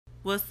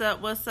What's up?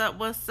 What's up?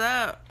 What's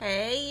up?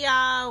 Hey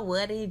y'all,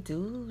 what it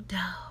do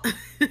though?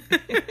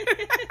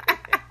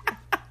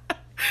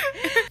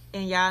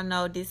 And y'all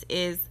know this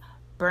is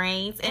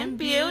Brains and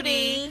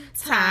Beauty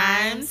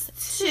times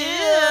 2.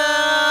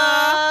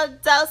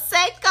 Dos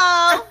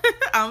Seco.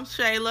 I'm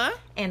Shayla.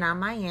 And I'm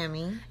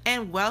Miami.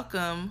 And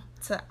welcome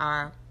to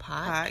our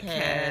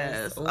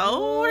podcast.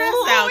 Oh, that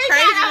sounds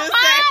crazy to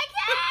say.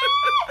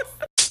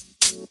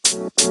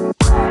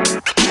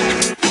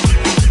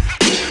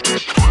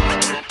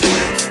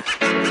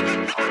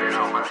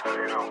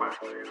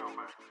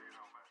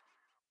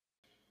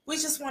 We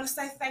just want to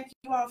say thank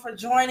you all for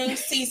joining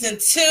season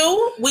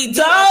 2. We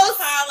do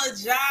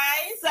apologize.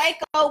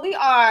 Psycho, we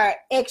are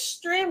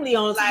extremely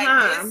on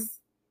time.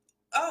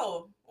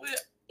 And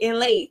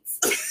late.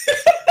 Okay,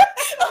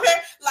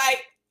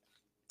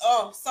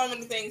 so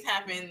many things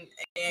happened,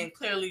 and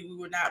clearly we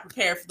were not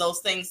prepared for those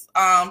things.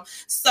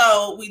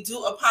 So we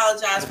do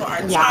apologize for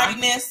our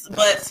tardiness,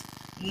 but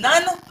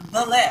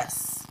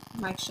nonetheless,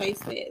 like Shay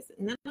says,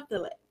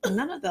 nonetheless.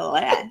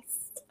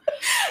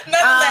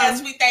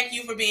 Nonetheless, we thank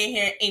you for being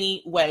here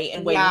anyway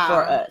and waiting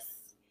for us.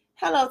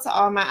 Hello to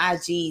all my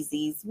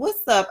IGZs.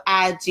 What's up,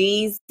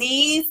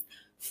 IGZs?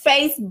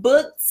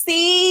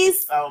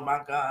 Facebooksies. Oh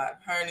my God.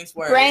 Her and these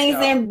words. Brains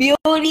and Beauty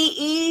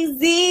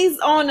Easies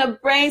on the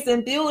Brains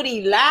and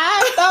Beauty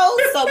Live, though.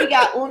 So we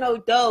got uno,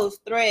 dos,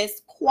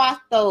 tres,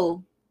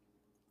 cuatro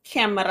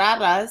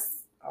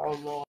camaradas. Oh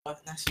Lord.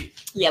 That's you.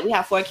 Yeah, we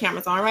have 4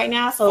 cameras on right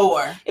now. So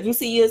 4. If you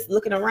see us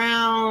looking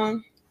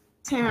around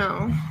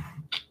town.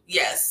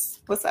 Yes.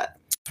 What's up?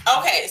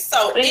 Okay,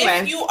 so anyway,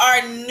 if you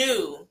are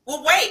new,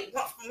 well, wait.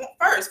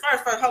 First,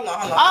 hold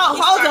on. Oh,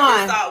 hold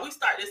on. We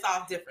start this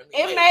off differently.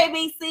 It may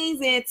be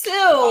season 2.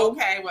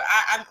 Okay, well,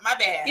 I my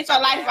bad. Get your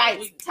life right,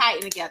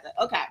 tighten together.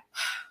 Okay.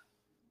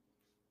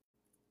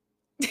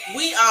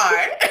 We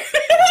are.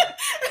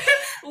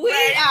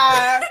 we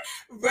are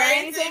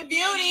Brains and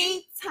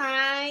Beauty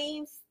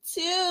times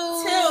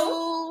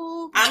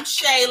 2. I'm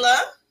Shayla.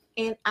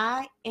 And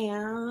I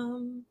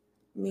am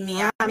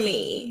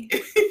Miami.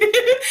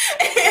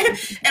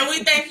 And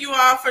we thank you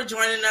all for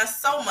joining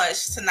us so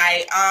much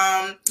tonight.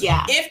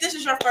 If this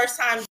is your first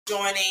time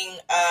joining,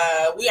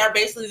 we are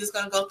basically just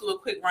going to go through a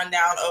quick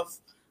rundown of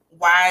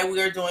why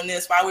we are doing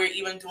this, why we're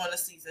even doing a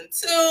season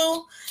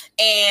 2.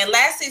 And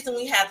last season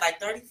we had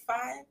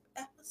 35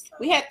 episodes.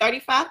 We had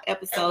 35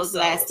 episodes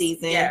last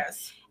season.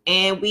 Yes.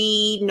 And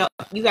we know,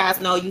 you guys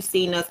know, you've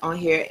seen us on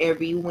here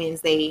every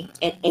Wednesday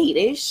at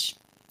 8ish,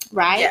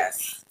 right?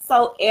 Yes.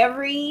 So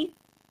every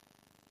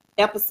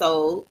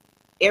episode,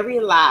 every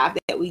live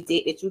that we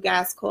did that you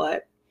guys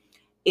caught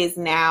is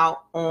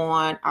now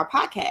on our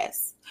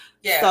podcast.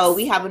 Yes. So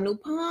we have a new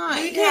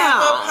podcast. We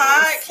have a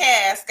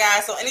podcast,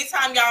 guys. So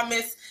anytime y'all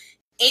miss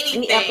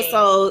any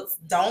episodes,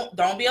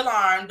 don't be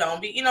alarmed. Don't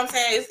be, you know what I'm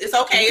saying? It's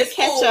okay. It's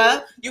catch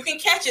up. You can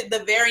catch it the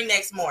very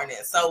next morning.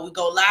 So we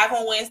go live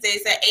on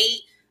Wednesdays at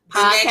 8.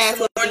 Podcast next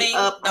morning,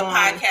 up the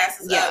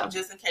podcast is up,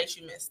 just in case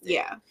you missed it.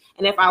 Yeah.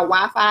 And if our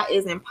Wi-Fi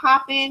isn't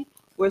popping,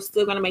 we're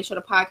still going to make sure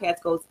the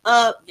podcast goes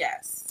up.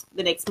 Yes.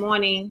 The next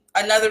morning.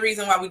 Another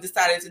reason why we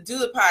decided to do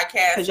the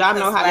podcast, because y'all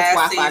know how this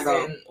Wi-Fi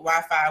goes.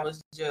 Wi-Fi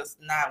was just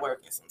not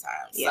working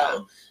sometimes. Yeah.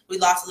 So we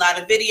lost a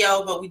lot of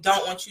video, but we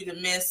don't want you to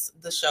miss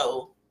the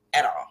show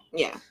at all.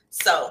 Yeah.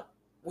 So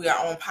we are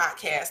on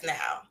podcast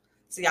now.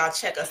 So y'all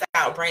check us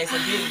out. Brains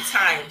and Beauty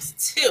times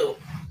 2.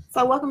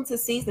 So welcome to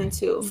season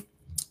 2.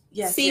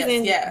 Yes.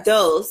 Season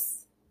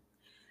dos.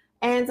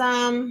 And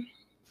all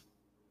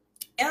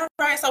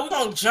right, so we're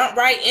gonna jump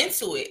right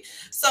into it.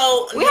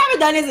 So we haven't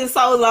done this in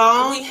so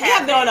long. We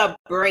have been on a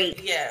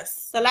break.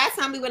 Yes. The last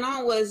time we went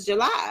on was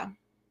July.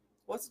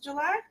 What's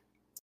July?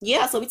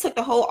 Yeah, so we took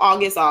the whole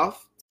August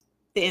off.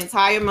 The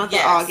entire month of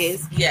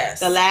August.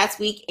 Yes. The last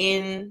week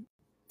in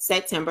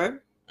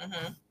September.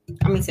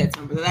 Mm-hmm.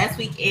 September. The last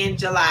week in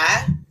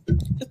July.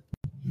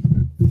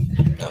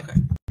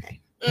 Okay.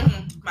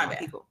 Mm-hmm. My bad.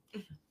 People.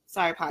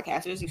 Sorry,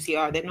 podcasters. You see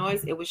all that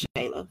noise? It was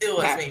Shayla. It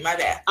was me. My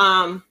bad.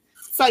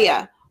 So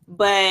yeah,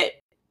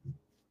 but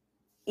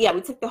yeah,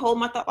 we took the whole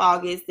month of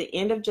August, the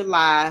end of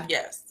July.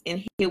 Yes.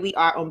 And here we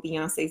are on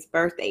Beyonce's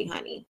birthday,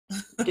 honey.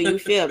 Do you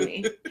feel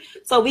me?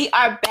 So we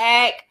are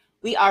back.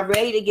 We are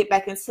ready to get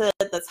back into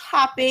the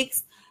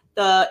topics,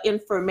 the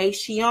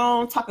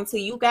information, talking to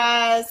you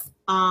guys,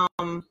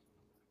 and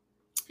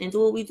do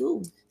what we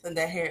do. And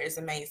that hair is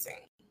amazing.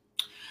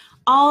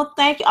 Oh,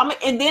 thank you.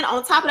 And then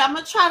on top of that, I'm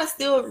gonna try to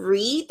still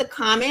read the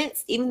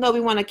comments, even though we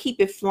want to keep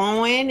it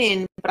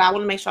flowing. But I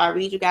want to make sure I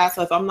read you guys.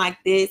 So if I'm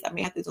like this, I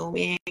may have to zoom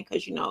in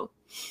because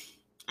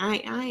I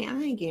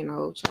ain't getting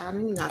old, child.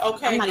 I'm not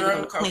even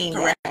gonna claim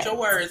correct that. Your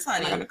words,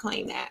 honey. I'm not gonna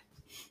claim that.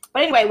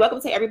 But anyway, welcome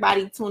to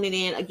everybody tuning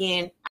in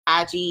again.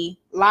 IG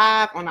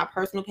Live on our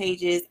personal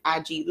pages,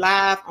 IG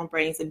Live on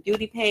Brains and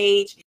Beauty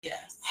page.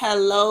 Yes.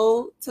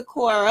 Hello to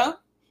Cora.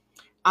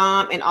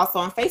 And also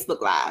on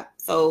Facebook Live.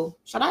 So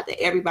shout out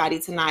to everybody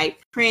tonight.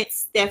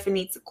 Prince,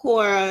 Stephanie,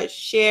 Takora,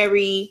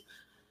 Sherry.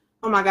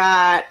 Oh my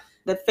God.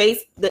 The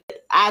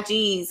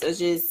IGs are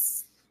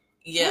just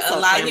a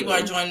lot of people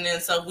are joining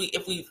in. So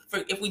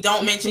if we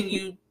don't mention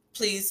you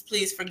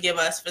please forgive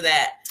us for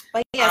that.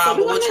 But yeah, so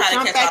we're going to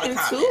jump back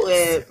into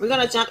it. We're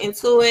going to jump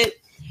into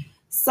it.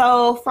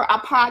 So for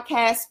our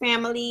podcast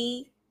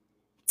family,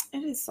 it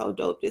is so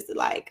dope just to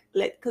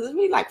because it's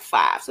really like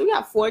 5. So we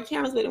got 4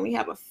 cameras, but then we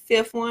have a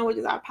 5th one, which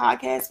is our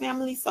podcast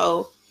family.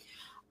 So,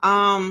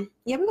 yeah,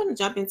 we're going to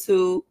jump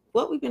into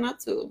what we've been up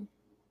to.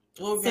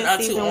 What we've been up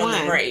to on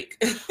the break.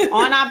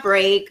 On our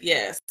break.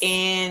 Yes.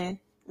 And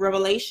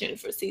Revelation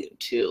for season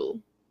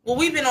 2. Well,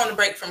 we've been on the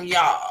break from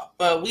y'all,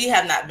 but we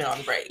have not been on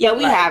the break. Yeah,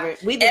 we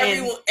haven't. We've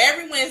been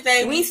every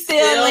Wednesday. We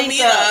still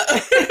meet up.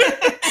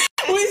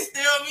 We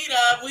still meet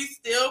up. We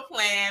still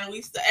plan.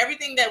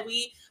 Everything that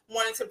we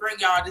wanted to bring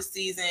y'all this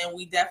season,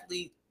 we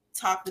definitely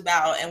talked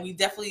about, and we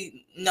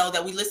definitely know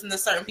that we listened to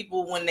certain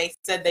people when they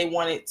said they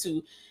wanted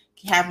to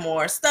have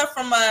more stuff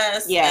from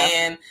us,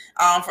 and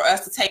for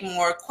us to take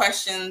more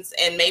questions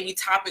and maybe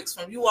topics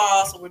from you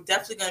all. So we're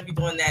definitely going to be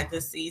doing that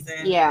this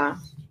season. Yeah.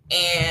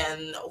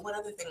 And what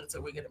other things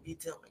are we going to be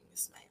doing,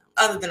 Miss Ma'am,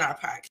 other than our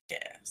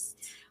podcast?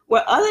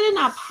 Well, other than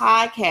our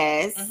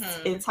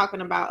podcast and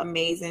talking about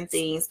amazing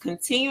things,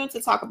 continuing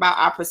to talk about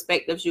our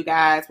perspectives, you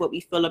guys, what we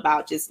feel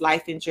about just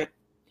life in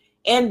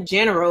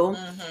general,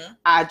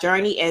 our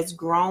journey as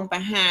grown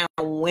behind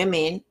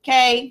women,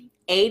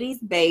 80s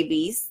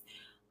babies.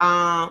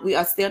 We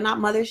are still not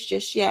mothers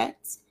just yet.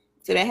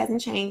 So that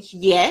hasn't changed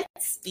yet.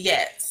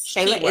 Yes.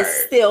 Shayla is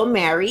still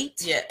married.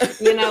 Yeah.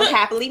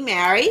 Happily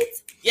married.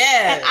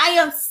 Yeah. And I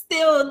am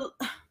still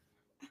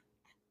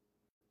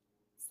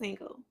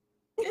single.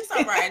 It's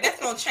all right. That's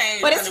going to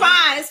change. But it's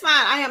fine. It's fine.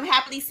 I am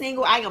happily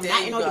single. I am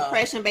not in no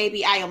depression,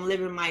 baby. I am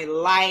living my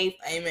life.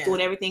 Amen.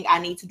 Doing everything I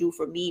need to do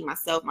for me,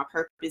 myself, my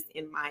purpose,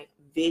 and my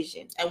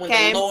vision. And when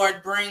the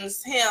Lord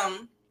brings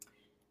him,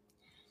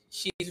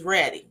 she's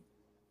ready.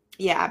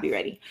 Yeah, I'll be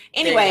ready.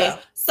 Anyway,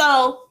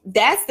 so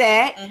that's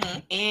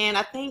that. And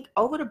I think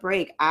over the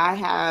break, I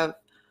have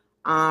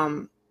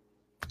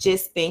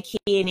just been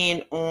keying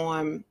in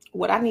on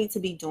what I need to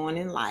be doing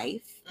in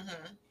life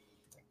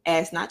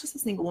as not just a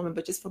single woman,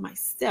 but just for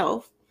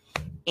myself.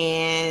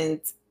 And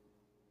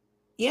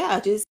yeah,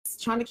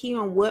 just trying to key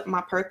on what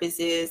my purpose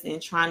is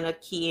and trying to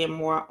key in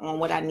more on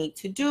what I need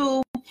to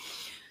do.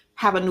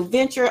 Have a new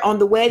venture on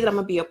the way that I'm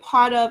going to be a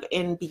part of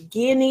in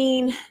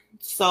beginning.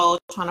 So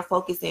trying to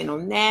focus in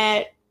on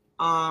that.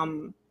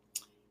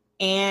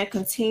 And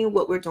continue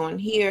what we're doing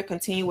here,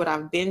 continue what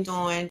I've been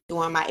doing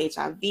my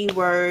HIV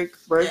work,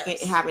 working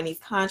and having these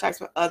contracts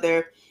with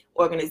other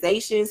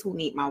organizations who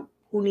need my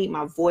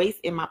voice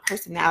and my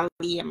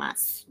personality and my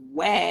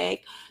swag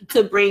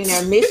to bring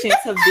their mission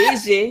to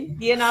vision,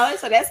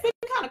 so that's been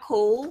kind of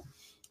cool.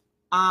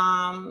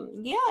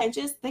 And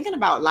just thinking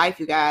about life,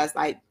 you guys,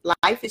 like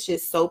life is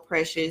just so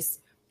precious.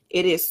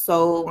 It is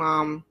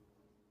so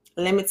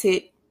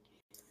limited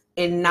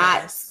and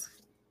not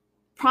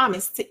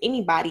promised to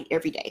anybody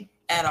every day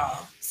at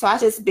all. So I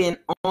just been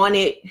on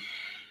it,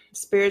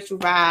 spiritual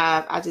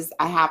vibe.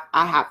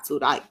 I have to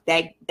like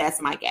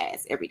that's my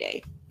gas every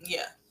day.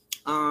 Yeah.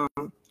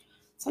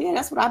 So yeah,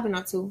 that's what I've been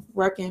up to.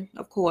 Working,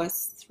 of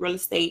course, real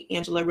estate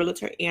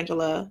realtor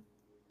Angela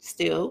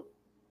still,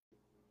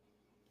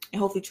 and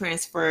hopefully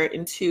transform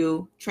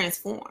into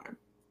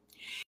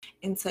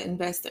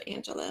investor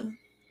Angela.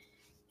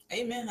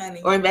 Amen,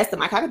 honey. Or invest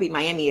in I could be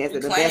Miami as an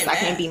investor. I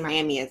can't be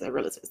Miami as a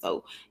realtor.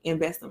 So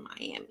invest in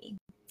Miami.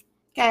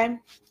 Okay.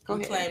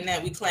 We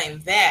claim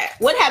that.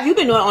 What have you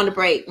been doing on the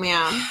break,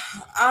 ma'am?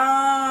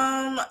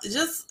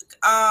 Just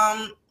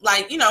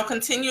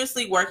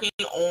continuously working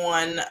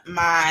on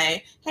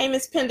my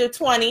Miss Pender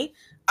 20.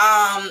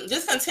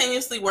 Just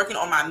continuously working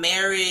on my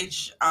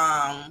marriage.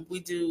 We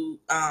do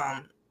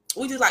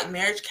like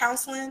marriage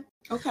counseling.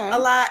 Okay. A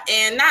lot,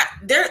 and not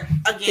there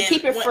again. To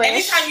keep it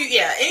fresh.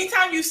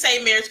 Anytime you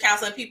say marriage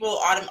counseling, people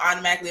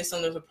automatically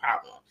assume there's a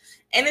problem,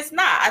 and it's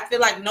not. I feel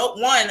like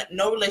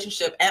no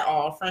relationship at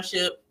all,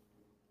 friendship,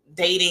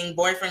 dating,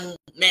 boyfriend,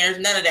 marriage,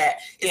 none of that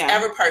is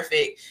ever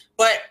perfect.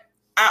 But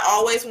I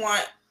always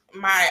want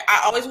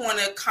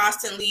to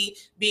constantly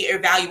be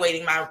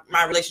evaluating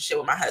my relationship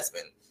with my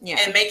husband. Yeah.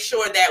 And make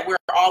sure that we're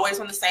always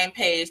on the same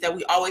page, that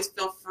we always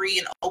feel free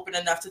and open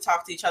enough to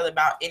talk to each other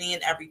about any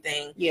and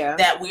everything. Yeah.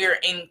 That we're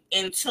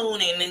in tune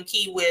and in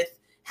key with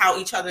how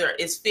each other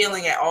is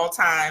feeling at all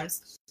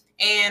times.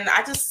 And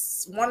I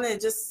just want to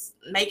just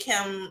make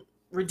him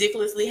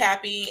ridiculously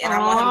happy, and I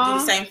want him to do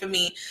the same for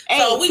me.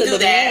 So we do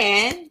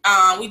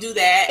that. We do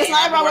that. It's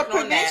not about what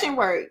prevention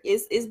work.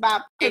 It's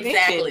about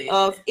prevention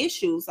of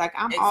issues. Like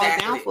I'm all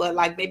down for it.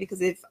 Like, baby,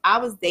 because if I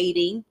was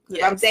dating,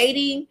 if I'm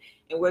dating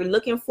and we're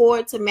looking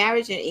forward to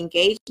marriage and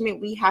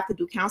engagement, we have to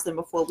do counseling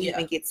before we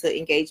even get to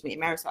engagement and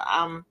marriage. So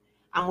I'm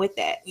with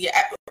that. Yeah,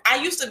 I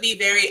used to be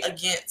very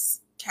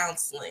against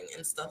counseling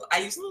and stuff. I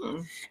used to,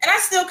 and I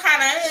still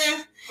kind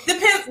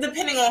of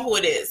depending on who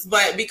it is.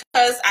 But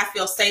because I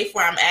feel safe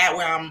where I'm at,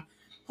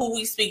 who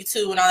we speak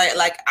to and all that,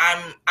 like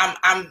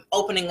I'm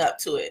opening up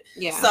to it.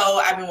 Yeah. So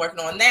I've been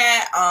working on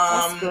that.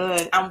 That's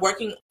good. I'm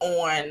working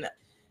on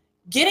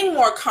getting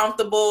more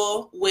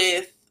comfortable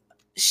with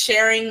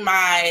sharing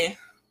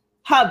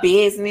her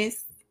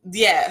business.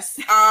 Yes.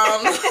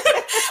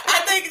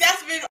 I think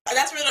that's been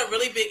a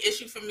really big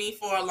issue for me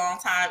for a long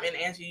time. And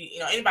Angie,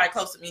 anybody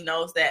close to me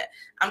knows that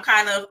I'm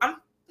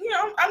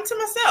to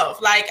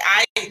myself. Like,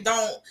 I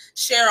don't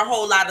share a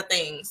whole lot of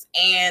things.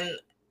 And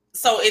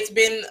so it's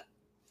been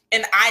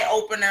an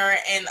eye-opener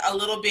and a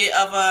little bit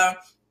of a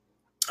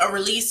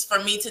release for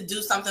me to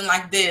do something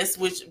like this,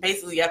 which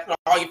basically I put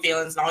all your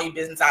feelings and all your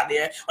business out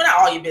there. Well, not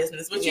all your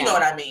business, but you know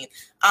what I mean.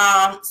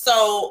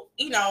 So,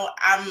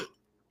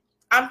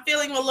 I'm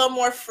feeling a little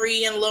more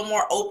free and a little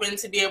more open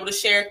to be able to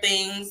share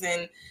things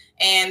and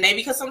maybe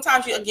because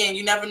sometimes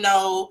you never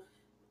know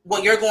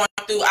what you're going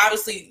through.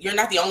 Obviously, you're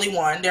not the only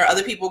one. There are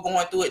other people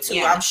going through it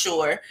too, I'm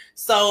sure.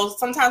 So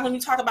sometimes when you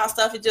talk about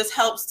stuff, it just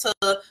helps to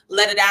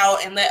let it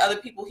out and let other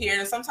people hear.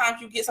 And sometimes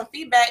you get some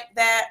feedback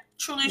that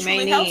truly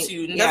helps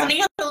you. It doesn't mean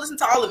you have to listen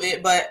to all of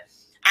it, but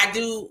I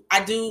do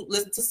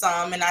listen to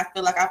some, and I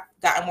feel like I've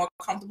gotten more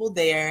comfortable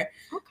there.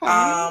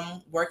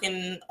 Okay.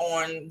 Working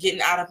on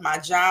getting out of my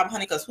job,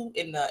 honey, because who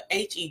in the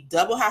HE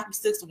double hockey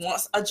sticks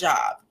wants a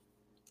job?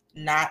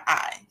 Not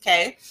I.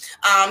 Okay.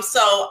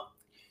 So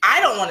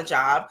I don't want a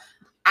job.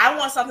 I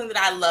want something that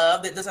I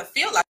love that doesn't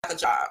feel like a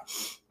job.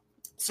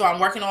 So I'm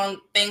working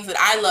on things that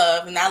I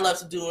love and I love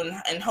to do,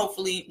 and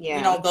hopefully,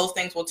 those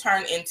things will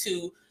turn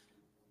into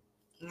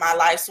my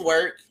life's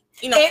work.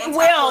 It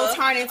will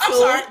turn into. I'm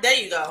sorry.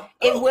 There you go.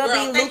 It will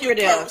be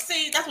lucrative.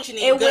 See, that's what you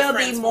need. It will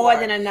be more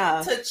than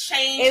enough to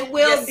change. It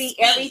will be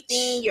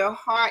everything your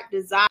heart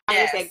desires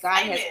that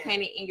God has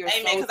planted in your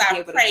soul to be able to do.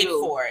 I prayed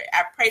for it.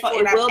 I prayed for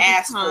it. I've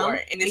asked for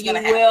it, and it's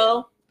going to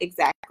happen.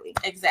 Exactly.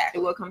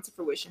 It will come to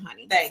fruition,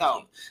 honey. Thank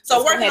you.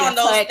 So working on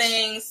those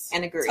things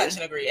and agree. Touch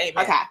and agree.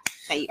 Amen. Okay.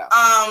 There you go.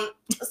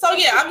 So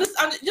yeah, I'm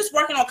just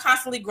working on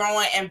constantly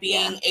growing and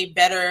being a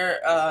better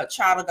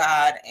child of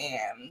God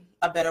and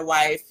a better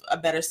wife, a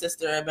better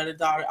sister, a better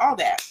daughter, all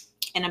that,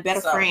 and a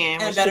better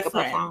friend, and a better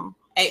friend.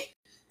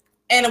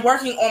 And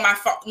working on my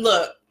phone.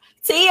 Look,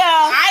 Tia,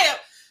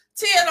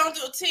 don't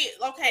do Tia.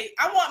 Okay,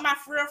 I want my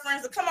real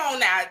friends to come on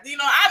now. I've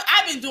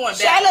been doing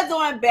better. Shayla's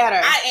doing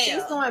better. I am.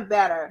 She's doing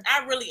better.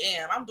 I really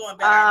am. I'm doing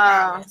better.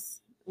 I promise.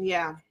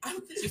 Yeah,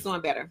 she's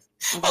doing better.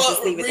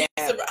 Just leave it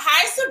there.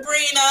 Hi,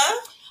 Sabrina.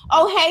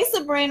 Oh, hey,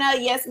 Sabrina.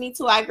 Yes, me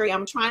too. I agree.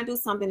 I'm trying to do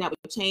something that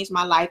would change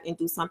my life and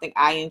do something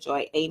I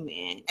enjoy.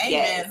 Amen.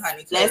 Amen,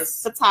 honey.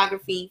 Less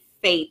photography,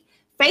 faith.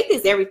 Faith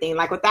is everything.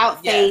 Like,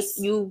 without faith,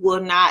 you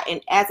will not.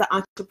 And as an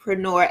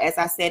entrepreneur, as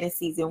I said in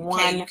season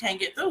 1, you can't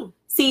get through.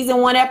 Season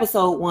 1,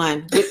 episode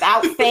 1.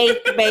 Without faith,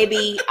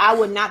 baby, I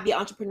would not be an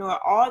entrepreneur.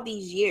 All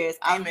these years,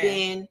 I've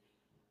been,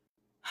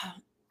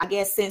 I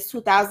guess, since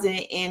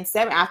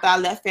 2007, after I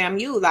left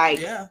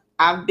FAMU,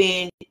 I've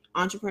been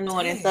entrepreneur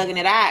and thugging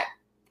it out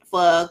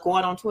for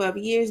going on 12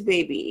 years,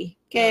 baby.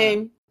 Okay.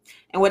 Yeah.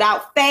 And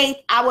without faith,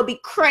 I would be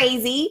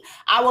crazy.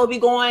 I will be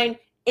going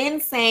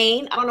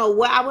insane. I don't know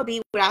what I would be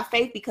without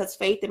faith, because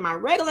faith in my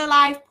regular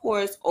life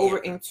pours over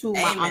into my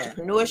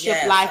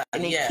entrepreneurship life,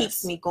 and it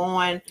keeps me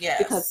going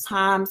because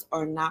times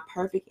are not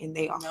perfect and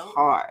they are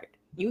hard.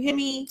 You hear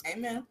me?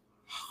 Amen.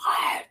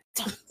 Hard.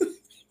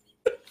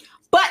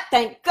 But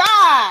thank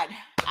God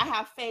I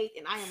have faith,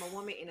 and I am a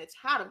woman and a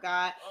child of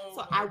God,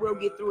 so I will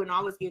get through and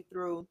always get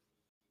through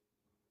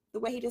the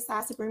way he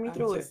decides to bring me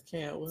through it.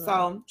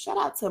 So shout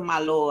out to my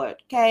Lord,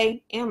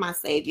 okay, and my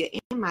Savior,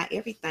 and my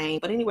everything.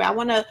 But anyway, I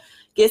want to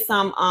get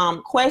some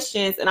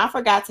questions, and I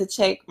forgot to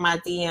check my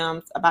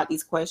DMs about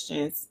these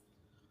questions.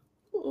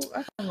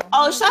 Shout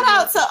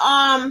out to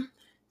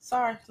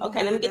sorry.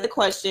 Okay, let me get the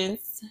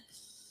questions.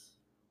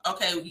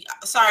 Okay,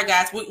 sorry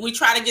guys. We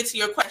try to get to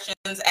your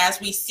questions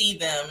as we see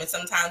them, and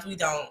sometimes we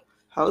don't.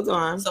 Hold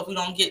on. So if we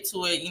don't get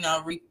to it,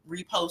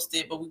 repost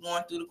it. But we're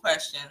going through the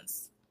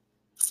questions.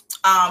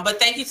 But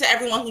thank you to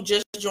everyone who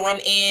just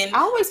joined in. I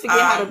always forget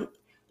how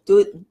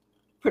to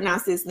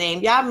pronounce this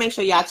name. Y'all make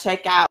sure y'all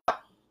check out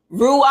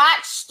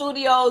Ruach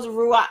Studios.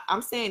 Ruach.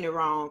 I'm saying it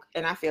wrong,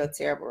 and I feel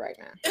terrible right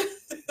now.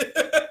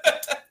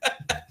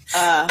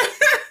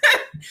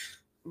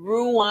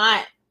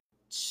 Ruach.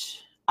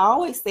 I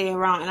always say it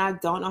wrong, and I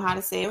don't know how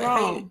to say it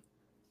wrong.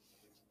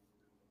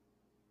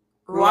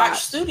 Ruach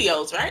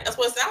Studios, right? That's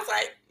what it sounds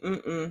like.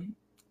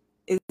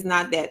 It's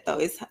not that though.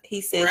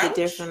 He says it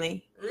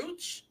differently.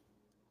 Ruach.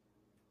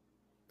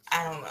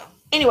 I don't know.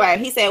 Anyway,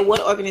 he said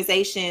what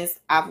organizations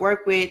I've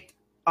worked with. If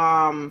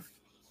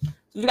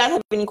you guys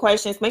have any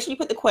questions, make sure you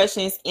put the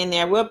questions in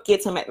there. We'll get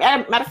to them.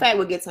 Matter of fact,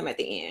 we'll get to them at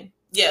the end.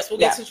 Yes, we'll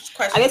get to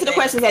questions. I get to the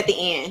questions at the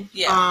end.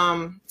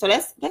 Yeah. So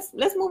let's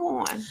move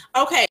on.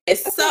 Okay.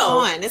 Let's move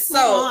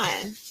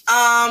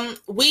on.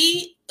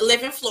 We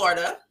live in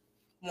Florida.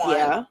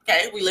 Yeah.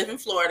 Okay. We live in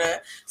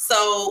Florida.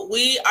 So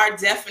we are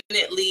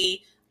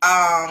definitely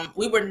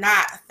we were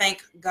not,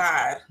 thank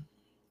God.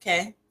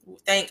 Okay.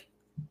 Thank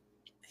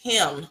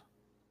him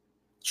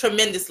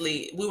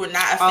tremendously. We were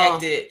not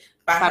affected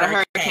by the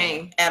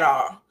hurricane at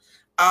all.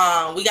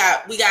 We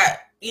got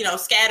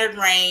scattered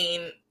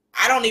rain.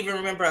 I don't even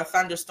remember a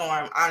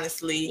thunderstorm,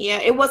 honestly. Yeah,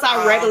 it was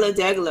our regular.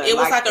 It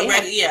was like a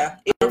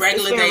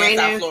regular day in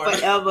South Florida.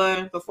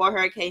 Forever before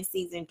hurricane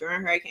season,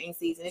 during hurricane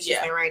season, it's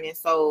just been raining.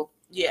 So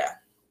yeah.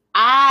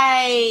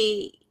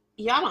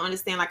 y'all don't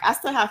understand. Like, I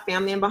still have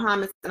family in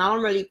Bahamas, and I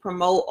don't really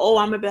promote, oh,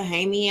 I'm a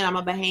Bahamian, I'm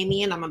a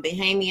Bahamian, I'm a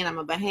Bahamian, I'm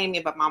a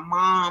Bahamian. But my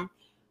mom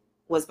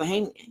was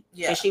Bahamian.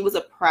 Yeah. And she was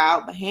a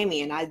proud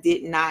Bahamian.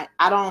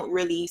 I don't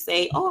really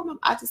say, oh,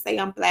 I just say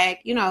I'm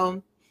black. You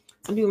know,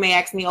 some people may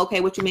ask me,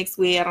 okay, what you mix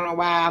with? I don't know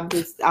why.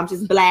 I'm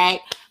just black.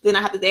 Then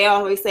they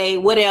always say,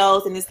 what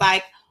else? And it's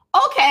like,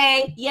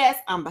 okay, yes,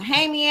 I'm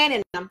Bahamian,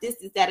 and I'm this,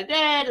 that,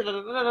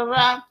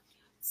 da.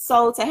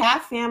 So to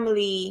have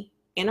family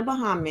in the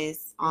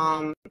Bahamas,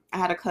 I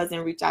had a cousin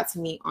reach out to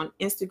me on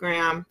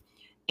Instagram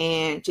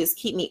and just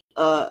keep me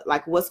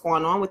like what's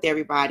going on with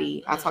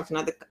everybody. I talked to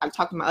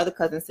my other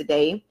cousins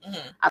today.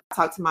 I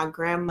talked to my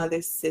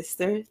grandmother's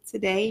sister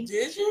today.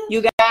 Did you?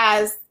 You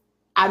guys,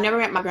 I've never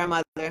met my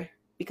grandmother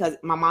because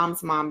my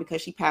mom's mom,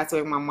 because she passed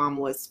away when my mom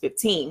was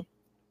 15.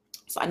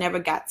 So I never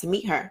got to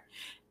meet her.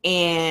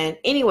 And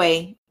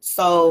anyway,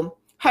 so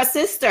her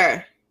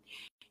sister,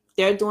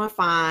 they're doing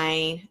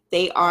fine.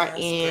 They are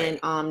in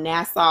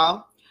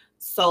Nassau.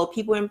 So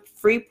people in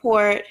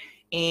Freeport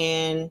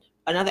and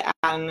another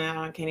island,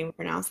 I can't even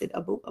pronounce it,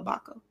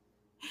 Abaco.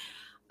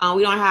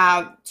 We don't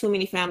have too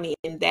many family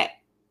in that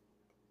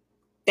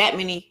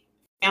many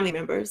family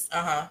members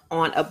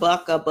on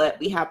Abaca, but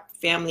we have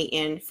family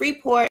in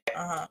Freeport,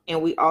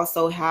 and we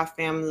also have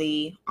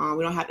family.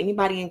 We don't have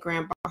anybody in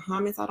Grand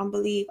Bahamas, I don't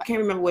believe. I can't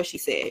remember what she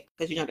said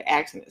because you know the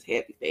accent is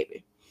heavy,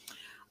 baby.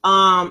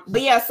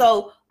 But yeah,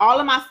 so all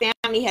of my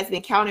family has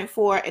been counted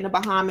for in the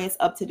Bahamas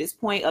up to this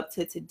point, up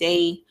to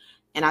today.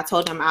 And I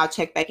told them I'll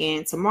check back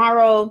in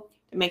tomorrow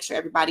to make sure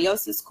everybody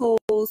else is cool.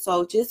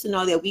 So just to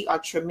know that we are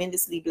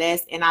tremendously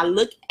blessed. And I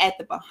look at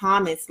the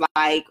Bahamas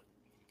like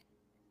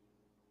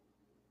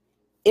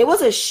it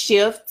was a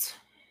shift.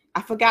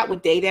 I forgot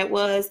what day that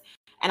was.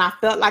 And I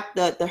felt like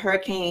the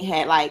hurricane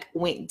had like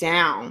went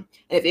down.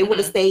 If it would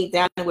have stayed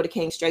down, it would have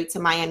came straight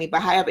to Miami.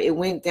 But however, it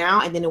went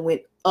down and then it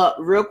went up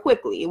real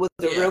quickly. It was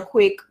a real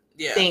quick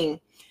thing.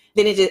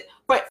 Then it just,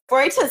 but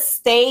for it to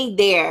stay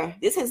there,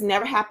 this has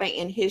never happened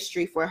in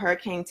history for a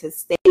hurricane to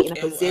stay in a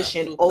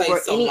position over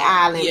any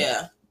island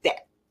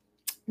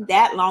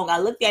that long. I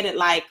looked at it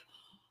like,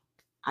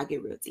 I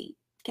get real deep.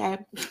 Okay.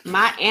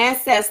 My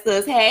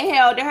ancestors had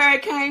held the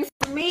hurricane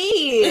for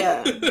me.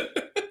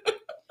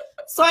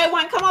 So it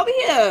wouldn't come over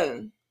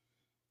here.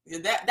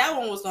 Yeah, that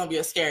one was gonna be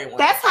a scary one.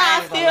 That's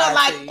how I feel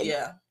like.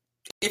 Yeah.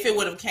 If it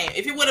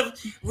would have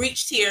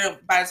reached here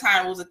by the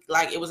time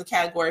it was a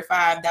category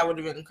 5, that would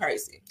have been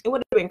crazy. It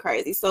would have been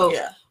crazy. So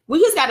we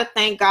just gotta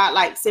thank God.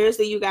 Like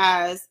seriously, you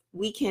guys,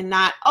 we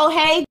cannot. Oh,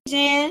 hey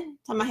Jen.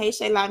 Tell me, hey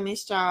Shayla, I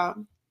missed y'all.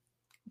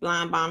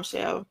 Blind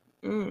bombshell.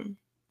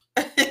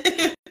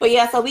 But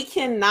yeah, so we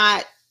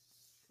cannot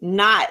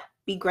not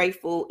be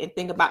grateful and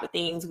think about the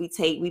things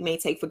we may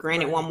take for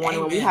granted one morning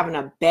when we're having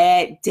a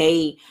bad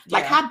day.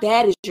 Like how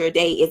bad is your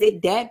day? Is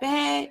it that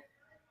bad?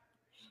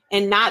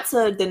 And not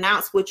to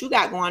denounce what you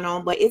got going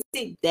on, but is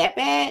it that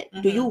bad?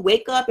 Do you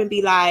wake up and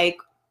be like,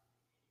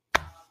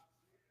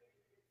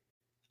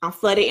 I'm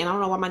flooded and I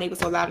don't know why my neighbor's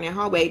so loud in their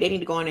hallway. They need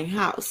to go in their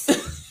house.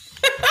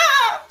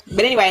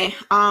 But anyway,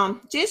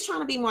 just trying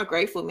to be more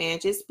grateful, man.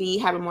 Just be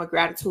having more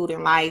gratitude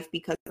in life,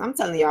 because I'm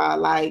telling y'all,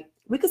 like,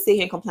 we could sit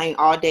here and complain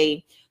all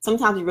day.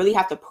 Sometimes we really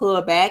have to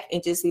pull back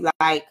and just be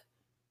like,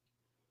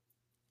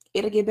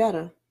 it'll get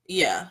better.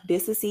 Yeah.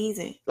 This is a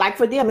season. Like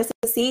for them, it's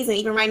a season.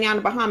 Even right now in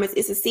the Bahamas,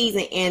 it's a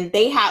season. And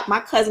they have,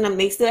 my cousin,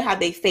 they still have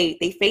their faith.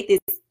 Their faith is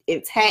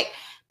intact.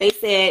 They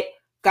said,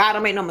 God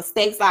don't make no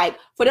mistakes. Like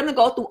for them to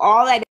go through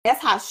all that,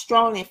 that's how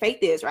strong their faith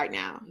is right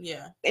now.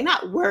 Yeah. They're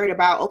not worried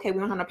about, okay, we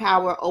don't have no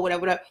power or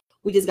whatever.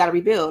 We just got to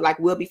rebuild. Like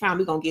we'll be fine.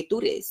 We're going to get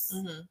through this.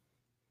 Mm-hmm.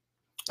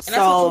 And so,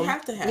 that's what you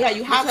have to have. Yeah,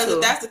 you have because to.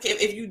 If that's the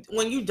case,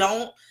 when you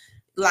don't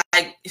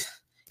like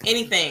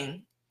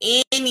anything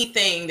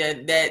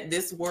that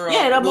this world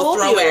will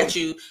throw at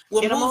you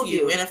will move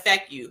you and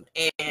affect you,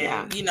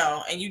 and you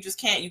know, and you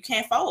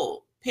can't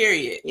fold.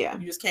 Period. Yeah,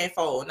 you just can't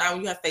fold. Now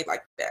you have faith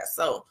like that.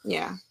 So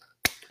yeah,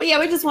 but yeah,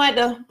 we just wanted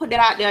to put that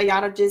out there,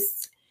 y'all, to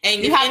just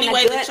and you any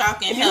way that y'all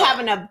can help. If you're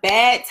having a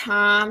bad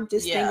time,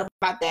 just think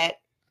about that.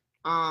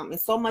 And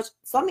so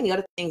many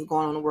other things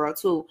going on in the world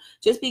too.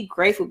 Just be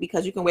grateful,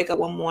 because you can wake up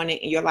one morning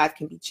and your life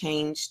can be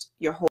changed.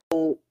 Your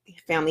whole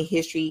family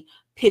history,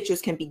 pictures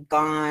can be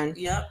gone.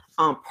 Yep.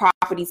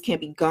 Properties can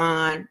be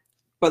gone.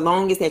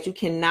 Belongings that you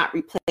cannot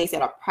replace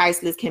that are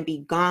priceless can be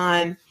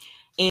gone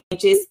in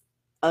just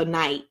a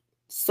night.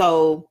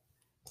 So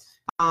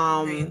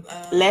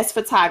Less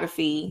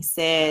Photography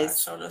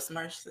says,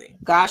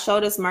 God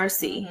showed us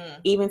mercy,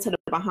 even to the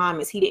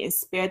Bahamas. He didn't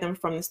spare them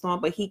from the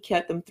storm, but he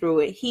kept them through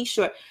it.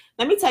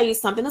 Let me tell you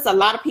something. There's a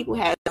lot of people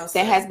that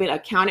has been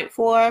accounted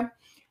for,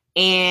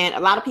 and a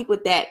lot of people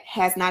that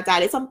has not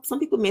died. There's some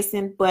people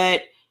missing,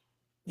 but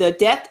the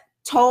death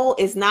toll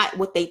is not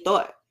what they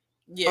thought.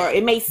 Yeah. Or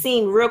it may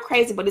seem real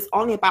crazy, but it's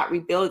only about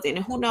rebuilding.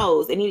 And who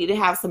knows? They needed to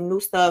have some new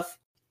stuff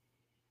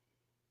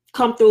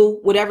come through,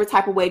 whatever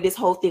type of way this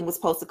whole thing was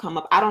supposed to come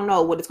up. I don't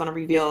know what it's going to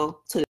reveal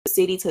to the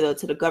city, to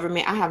the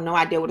government. I have no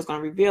idea what it's going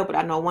to reveal, but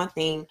I know one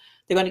thing: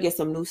 they're going to get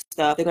some new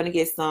stuff. They're going to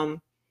get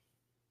some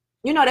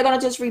you know, they're going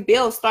to just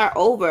rebuild, start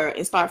over,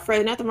 and start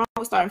fresh. Nothing wrong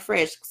with starting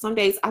fresh. Some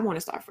days I want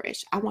to start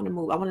fresh. I want to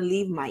move. I want to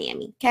leave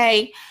Miami,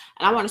 okay?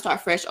 And I want to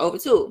start fresh over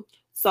too.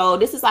 So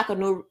this is like a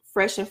new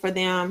freshen for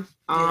them.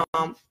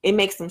 It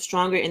makes them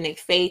stronger in their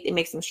faith. It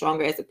makes them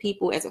stronger as a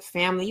people, as a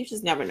family. You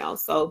just never know.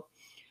 So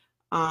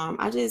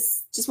I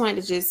just wanted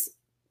to just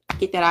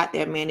get that out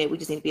there, man, that we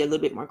just need to be a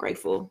little bit more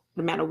grateful,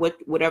 no matter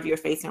whatever you're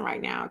facing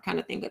right now. Kind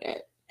of think of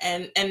that.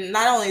 And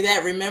not only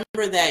that,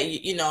 remember that,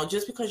 you know,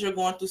 just because you're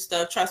going through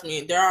stuff, trust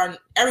me,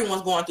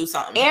 everyone's going through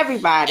something.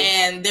 Everybody.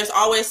 And there's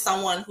always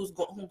someone who's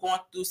going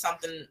through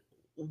something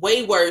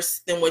way worse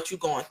than what you're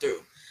going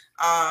through.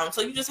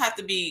 So you just have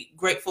to be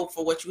grateful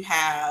for what you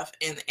have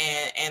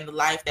and the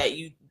life that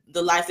you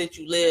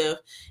live.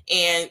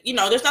 And, you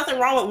know, there's nothing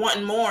wrong with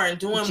wanting more and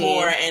doing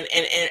more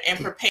and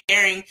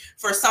preparing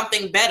for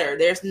something better.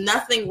 There's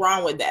nothing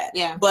wrong with that.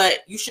 Yeah.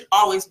 But you should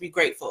always be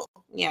grateful.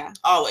 Yeah.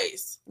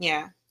 Always.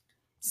 Yeah.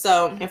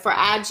 So, and for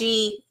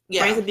IG,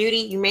 Brains of Beauty,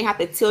 you may have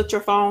to tilt your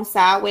phone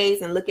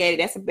sideways and look at it.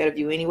 That's a better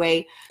view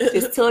anyway.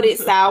 Just tilt it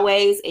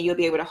sideways and you'll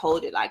be able to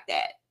hold it like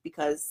that,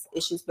 because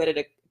it's just better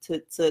to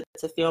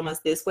film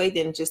us this way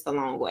than just the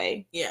long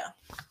way. Yeah.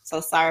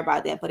 So sorry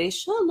about that, but it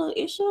should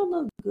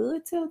look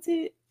good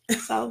tilted.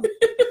 So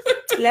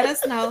let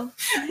us know.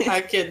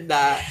 I could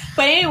not.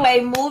 But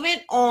anyway,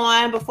 moving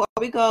on. Before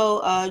we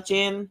go,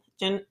 Jen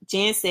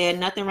said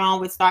nothing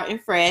wrong with starting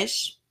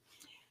fresh.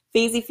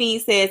 Feezy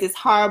Feed says it's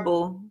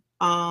horrible.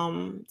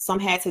 Some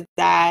had to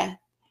die.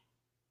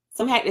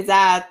 Some had to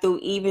die through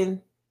even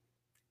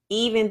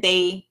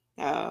they.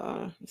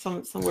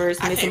 Some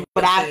words missing,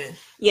 but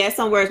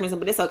some words missing,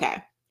 but it's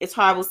okay. It's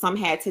horrible. Some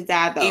had to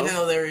die though, even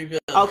though they're rebuilding.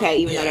 Okay,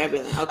 even though they're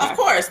rebuilding. Okay, of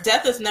course,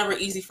 death is never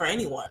easy for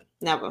anyone.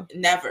 Never.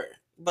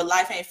 But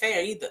life ain't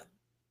fair either,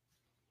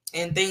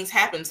 and things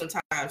happen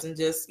sometimes, and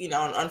just, you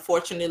know,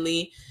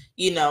 unfortunately,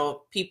 you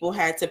know, people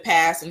had to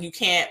pass, and you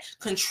can't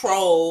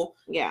control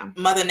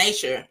Mother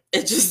Nature.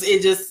 It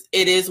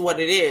is what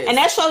it is, and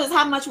that shows us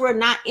how much we're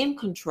not in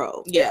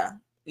control. Yeah.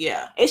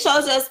 It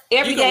shows us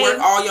every day. You can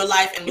work all your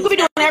life and you could be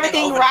doing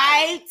everything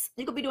right.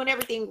 You could be doing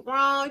everything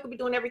wrong. You could be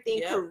doing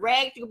everything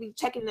correct. You could be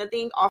checking the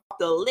thing off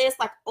the list.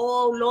 Like,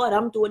 oh Lord,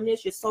 I'm doing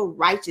this. You're so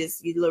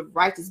righteous. You look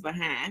righteous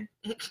behind.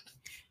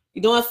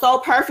 You're doing so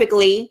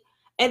perfectly.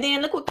 And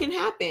then look what can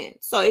happen.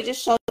 So it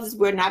just shows us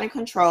we're not in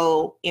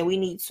control, and we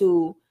need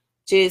to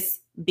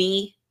just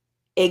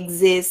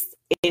exist,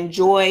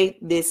 enjoy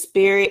this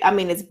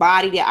this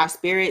body that our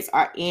spirits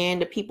are in,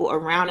 the people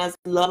around us,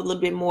 love a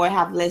little bit more,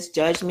 have less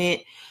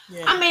judgment.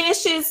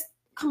 It's just,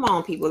 come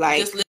on, people, like,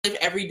 just live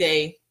every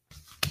day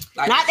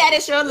like, not that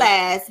it's your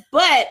last,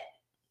 but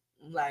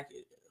like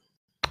it,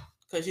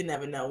 because you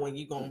never know when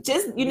you're going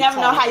you never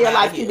know how your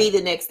life can be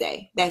the next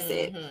day. That's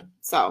it.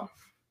 So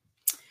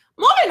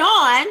moving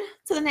on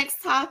to the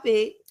next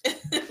topic,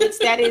 which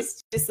that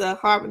is just a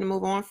hard one to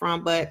move on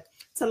from, but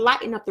to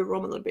lighten up the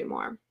room a little bit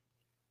more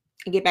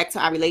and get back to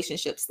our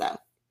relationship stuff.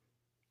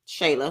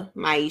 Shayla,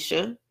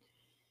 Maisha.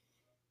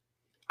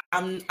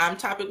 I'm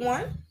topic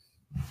 1.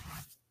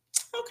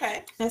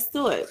 Okay. Let's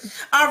do it.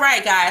 All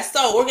right, guys.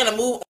 So we're going to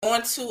move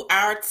on to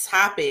our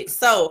topic.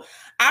 So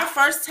our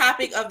first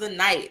topic of the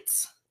night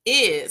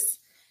is,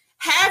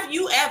 have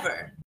you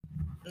ever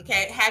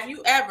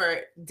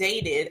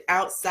dated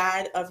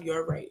outside of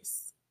your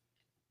race?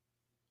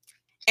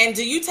 And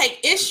do you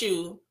take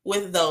issue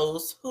with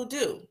those who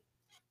do?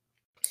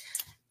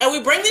 And we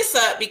bring this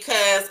up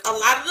because a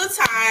lot of the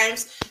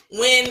times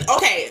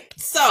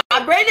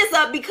I bring this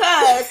up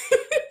because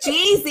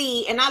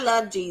Jeezy, and I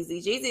love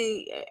Jeezy.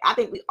 Jeezy, I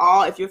think we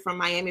all, if you're from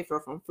Miami, if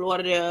you're from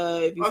Florida,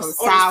 if you're from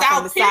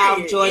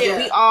South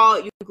Georgia,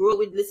 you grew up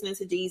with listening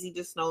to Jeezy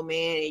the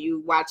Snowman, and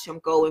you watch him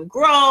go and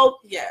grow.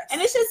 Yes.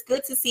 And it's just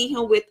good to see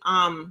him with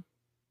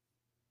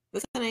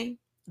what's her name?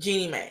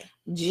 Jeannie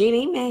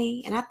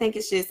Mae. And I think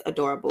it's just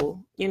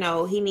adorable. You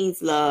know, he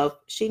needs love.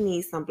 She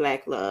needs some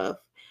black love.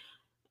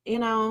 You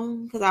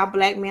know, because our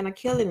black men are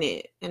killing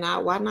it. And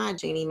why not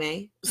Jeannie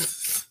Mae?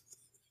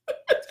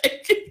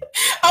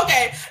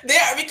 Okay,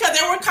 because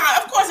there were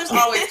of course there's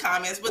always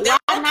comments, but there were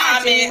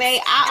comments. Jeannie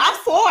Mae? I'm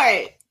for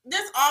it.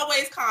 There's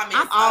always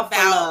comments about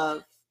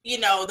love. You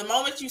know, the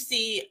moment you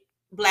see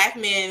black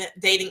men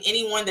dating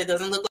anyone that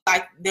doesn't look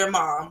like their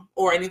mom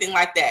or anything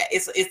like that,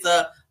 it's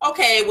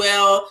okay,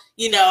 well,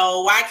 you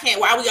know, why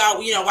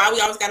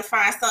we always got to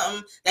find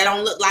something that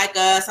don't look like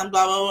us and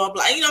blah blah blah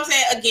blah. You know what I'm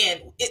saying?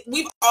 Again,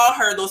 we've all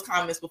heard those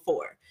comments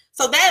before.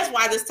 So that's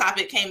why this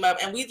topic came up,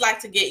 and we'd like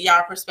to get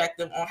y'all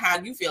perspective on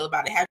how you feel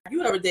about it. Have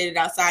you ever dated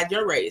outside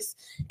your race?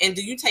 And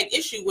do you take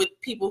issue with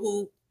people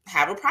who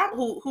have a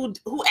problem,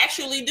 who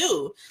actually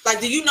do?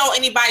 Like, do you know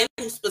anybody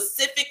who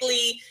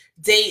specifically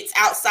dates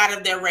outside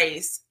of their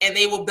race, and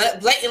they will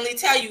blatantly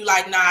tell you,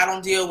 like, nah, I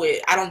don't deal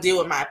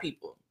with my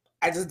people.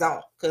 I just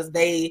don't, because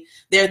they're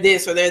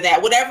this or they're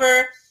that.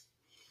 Whatever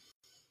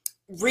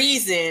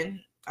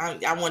reason,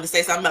 I wanted to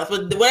say something else,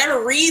 but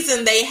whatever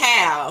reason they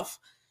have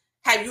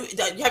you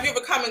ever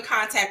come in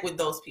contact with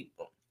those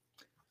people?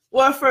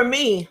 Well, for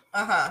me,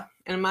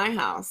 in my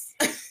house,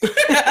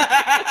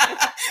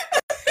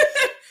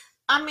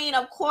 I mean,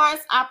 of course,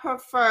 I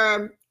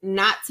prefer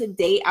not to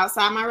date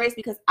outside my race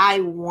because I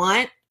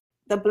want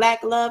the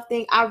black love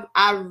thing.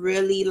 I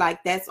really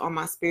like, that's on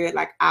my spirit.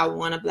 Like, I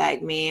want a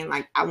black man.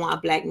 Like, I want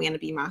a black man to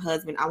be my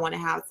husband. I want to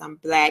have some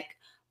black,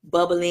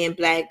 bubbling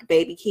black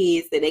baby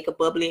kids that they could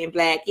bubble in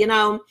black. You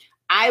know,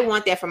 I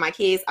want that for my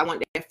kids. I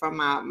want that for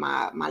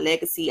my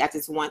legacy. I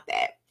just want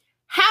that.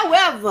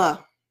 However,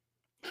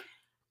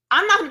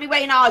 I'm not going to be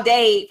waiting all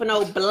day for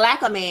no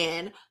blacker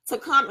man to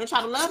come and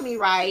try to love me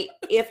right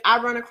if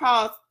I run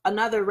across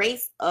another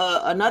race,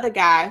 another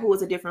guy who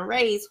is a different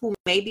race, who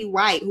may be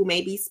white, who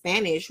may be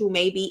Spanish, who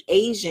may be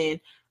Asian.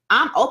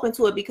 I'm open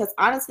to it because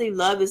honestly,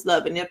 love is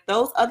love. And if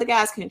those other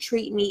guys can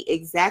treat me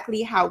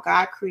exactly how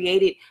God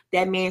created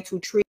that man to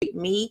treat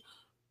me,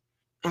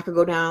 I could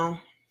go down.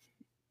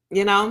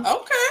 You know,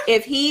 okay.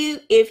 If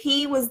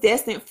he was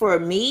destined for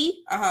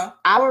me,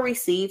 I will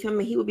receive him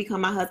and he will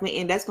become my husband,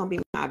 and that's gonna be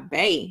my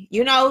bae.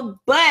 You know,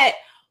 but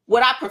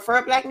would I prefer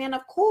a black man?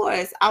 Of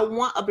course, I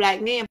want a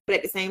black man, but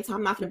at the same time,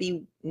 I'm not gonna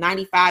be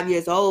 95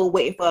 years old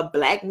waiting for a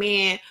black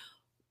man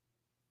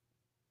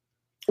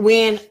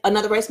when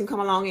another race can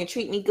come along and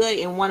treat me good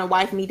and want to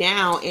wife me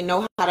down and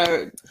know how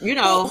to, you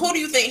know. Who do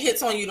you think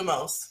hits on you the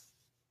most?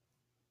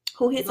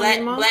 Who hits on you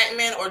the most? Black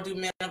men, or do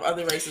men of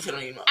other races hit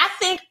on you the most? I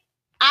think.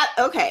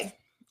 Okay,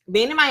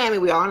 being in Miami,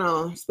 we all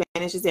know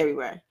Spanish is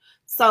everywhere.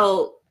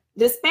 So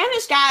the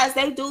Spanish guys,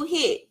 they do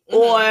hit.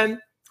 Or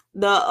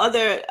the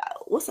other,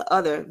 what's the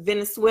other?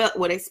 Venezuela,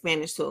 they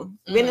Spanish too.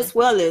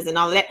 Venezuelans and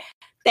all that.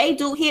 They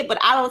do hit, but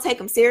I don't take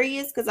them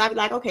serious because I be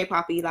like, okay,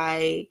 Poppy,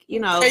 like, you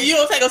know. And you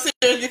don't take them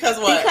serious because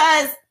what?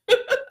 Because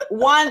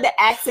one,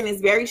 the accent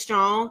is very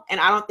strong, and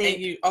I don't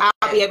think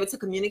I'll be able to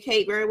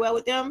communicate very well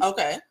with them.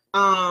 Okay.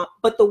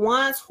 But the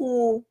ones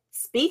who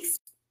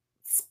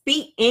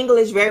speak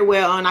English very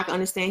well and I can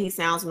understand he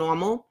sounds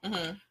normal,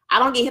 I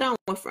don't get hit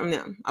on from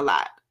them a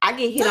lot. I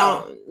get hit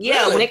on,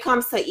 really? When it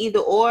comes to either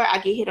or, I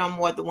get hit on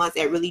more the ones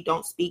that really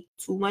don't speak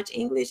too much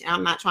English, and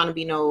I'm not trying to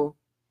be no.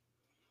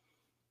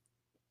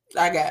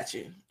 I got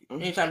you. You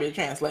ain't trying to be a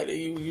translator.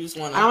 You just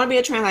want to. I want to be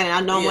a translator.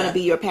 I don't want to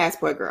be your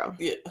passport girl.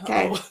 Yeah.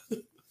 Okay.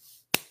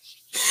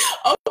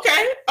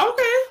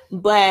 Okay.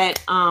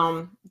 But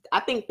I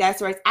think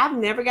that's right. I've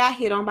never got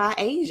hit on by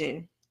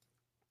Asian.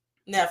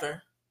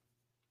 Never.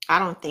 I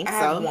don't think so. I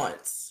have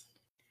once.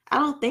 I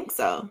don't think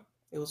so.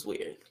 It was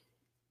weird.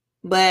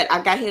 But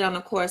I got hit on,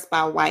 of course,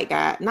 by a white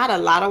guy. Not a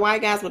lot of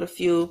white guys, but a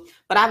few.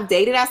 But I've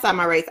dated outside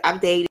my race. I've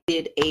dated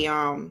a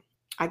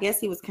I guess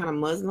he was kind of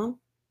Muslim.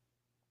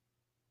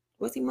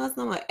 Was he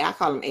Muslim? I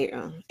call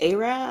him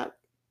Arab.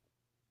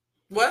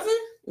 Was he?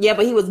 Yeah,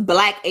 but he was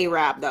black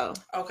Arab though.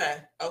 Okay.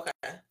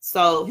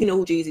 So he knew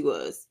who Jeezy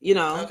was, you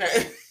know.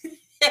 Okay.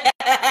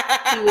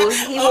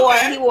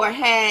 He wore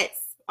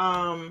hats.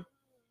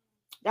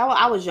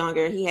 I was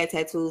younger. He had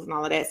tattoos and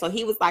all of that. So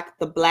he was like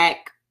a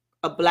black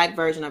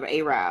version of an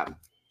Arab.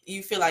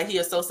 You feel like he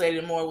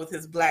associated more with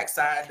his black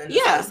side than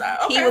his other side.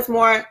 Okay. He was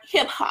more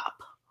hip hop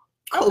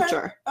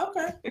culture.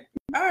 Okay.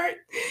 All right.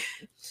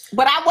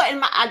 But I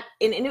wasn't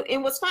and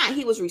it was fine.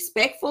 He was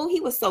respectful.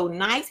 He was so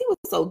nice. He was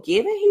so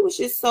giving. He was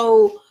just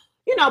so,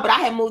 you know, but I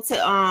had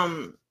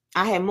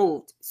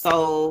moved.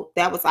 So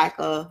that was like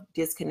a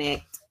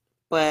disconnect.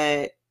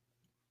 But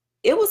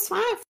it was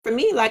fine for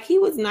me. Like, he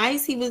was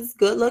nice. He was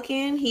good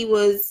looking. He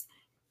was.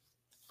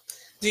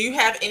 Do you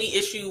have any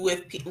issue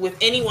with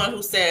anyone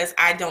who says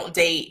I don't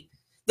date?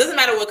 Doesn't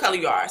matter what color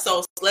you are.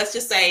 So let's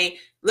just say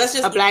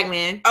a black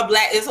man.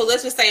 So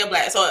let's just say a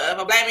black. So if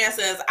a black man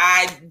says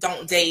I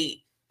don't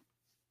date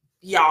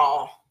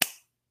y'all,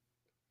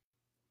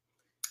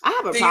 I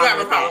have a problem. Do you have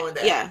a problem with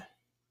that? Yeah.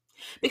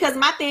 Because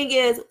my thing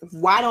is,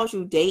 why don't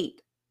you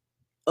date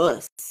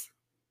us?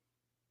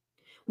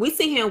 We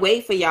sit here and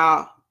wait for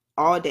y'all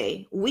all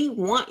day. We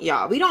want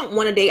y'all. We don't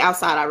want to date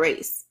outside our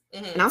race.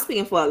 And I'm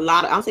speaking for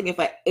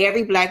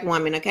every black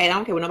woman, okay? I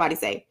don't care what nobody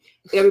say.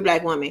 Every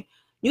black woman.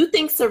 You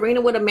think Serena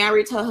would have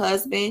married her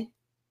husband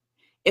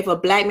if a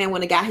black man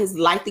would have got his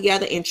life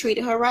together and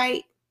treated her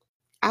right?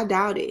 I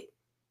doubt it.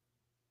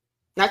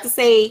 Not to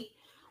say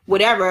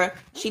whatever.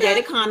 She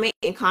dated Common,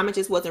 and Common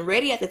just wasn't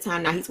ready at the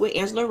time. Now he's with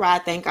Angela Rye.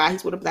 Thank God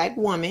he's with a black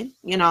woman,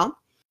 you know.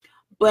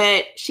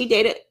 But she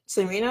dated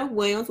Serena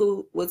Williams,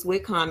 who was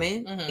with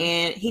Common,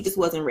 and he just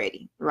wasn't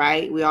ready,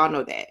 right? We all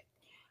know that.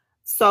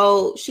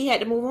 So she had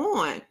to move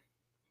on.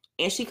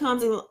 And she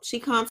comes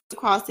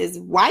across this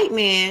white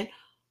man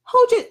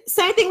who just,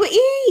 same thing with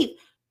Eve,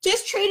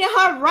 just treated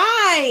her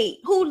right,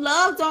 who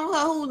loved on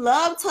her, who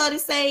loved her to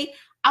say,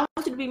 I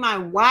want you to be my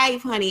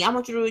wife, honey. I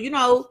want you to, you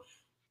know,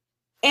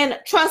 and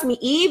trust me,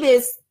 Eve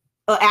is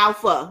an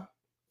alpha.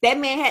 That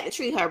man had to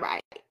treat her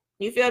right.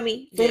 You feel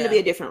me? For him to be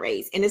a different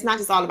race. And it's not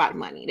just all about the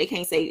money. They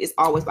can't say it's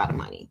always about the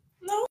money.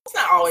 No, it's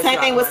not always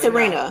same thing with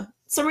Serena. No.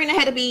 Serena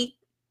had to be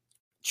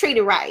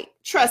treated right.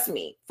 Trust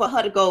me, for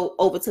her to go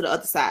over to the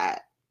other side.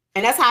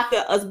 And that's how I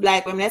feel us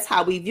black women, that's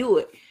how we view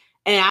it.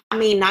 And I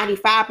mean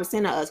 95%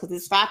 of us, because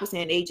it's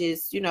 5% they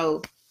just, you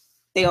know,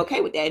 they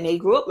okay with that and they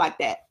grew up like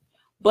that.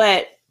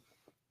 But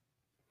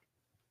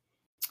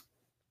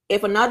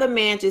if another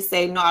man just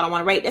say, no, I don't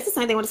want to rate, that's the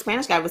same thing with a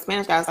Spanish guy. If a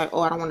Spanish guy's like,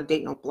 oh, I don't want to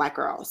date no black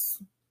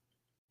girls.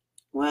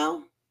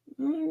 Well,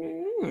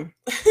 okay,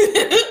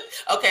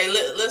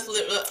 let's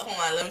hold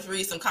on. Let me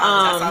read some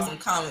comments. I saw some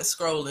comments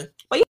scrolling.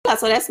 But yeah,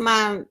 so that's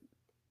my.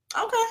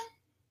 Okay.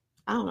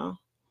 I don't know.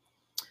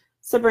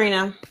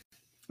 Sabrina,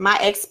 my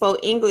ex spoke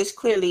English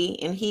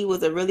clearly, and he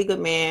was a really good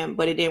man,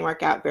 but it didn't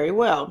work out very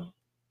well.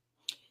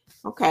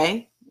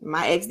 Okay,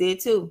 my ex did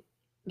too.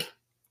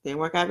 Didn't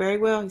work out very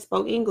well. He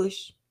spoke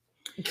English.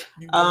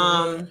 Fees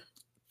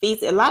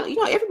a lot.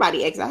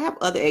 Everybody ex. I have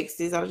other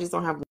exes. I just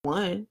don't have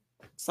one.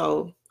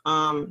 So,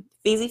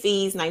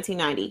 Fees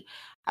 1990.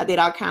 I did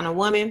all kind of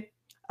women.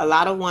 A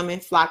lot of women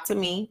flock to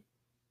me.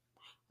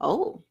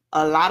 Oh,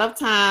 a lot of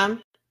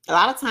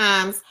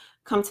times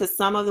come to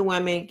some of the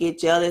women get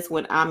jealous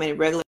when I'm in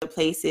regular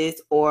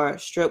places or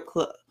strip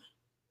club.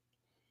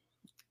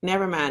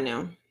 Never mind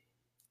them.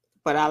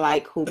 But I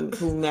like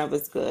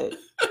whomever's good.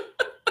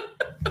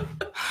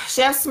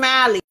 Chef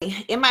Smiley.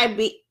 It might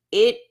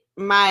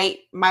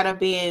have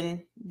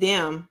been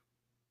them.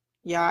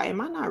 Y'all, am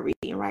I not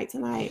reading right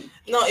tonight?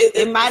 No,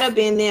 it might have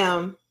been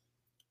them.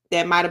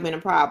 That might have been a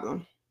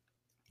problem.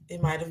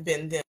 It might have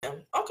been them.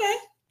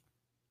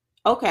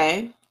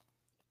 Okay.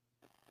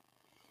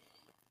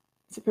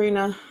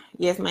 Sabrina,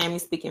 yes, Miami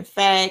speaking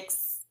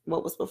facts.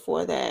 What was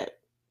before that?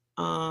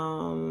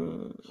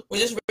 We're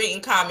just reading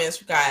comments,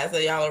 you guys,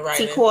 that y'all are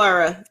writing.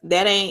 Tikora,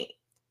 that ain't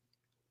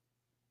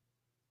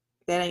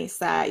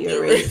side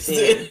you're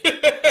raising.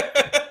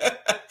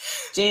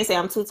 Jen say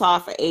I'm too tall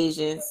for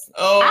Asians.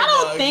 Oh, I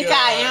don't think God.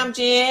 I am,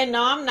 Jen.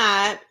 No, I'm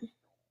not.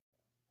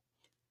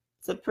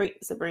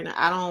 Sabrina,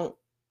 I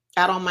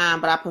don't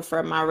mind, but I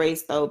prefer my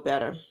race though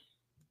better.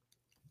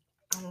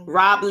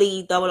 Rob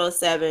Lee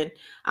 007.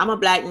 I'm a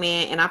black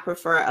man and I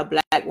prefer a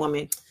black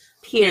woman.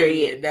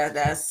 Period.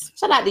 That's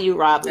shout out to you,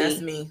 Rob Lee.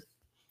 That's me.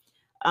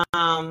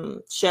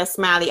 Chef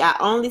Smiley. I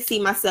only see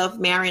myself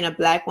marrying a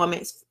black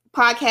woman.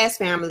 Podcast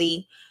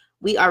family.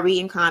 We are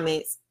reading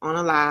comments on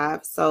a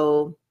live,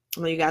 so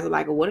I know you guys are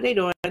like, well, what are they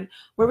doing?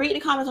 We're reading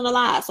the comments on the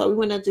live. So we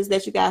want to just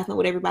let you guys know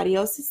what everybody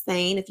else is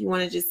saying. If you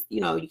want to just, you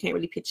can't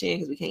really pitch in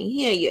because we can't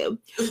hear you.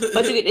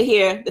 But you get to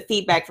hear the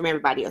feedback from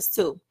everybody else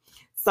too.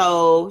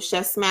 So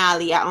Chef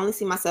Smiley, I only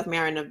see myself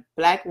marrying a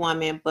black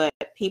woman, but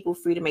people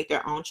free to make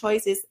their own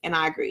choices. And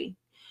I agree.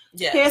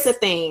 Yes. Here's the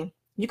thing.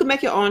 You can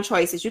make your own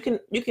choices. You can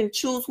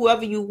choose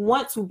whoever you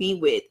want to be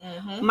with.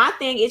 Mm-hmm. My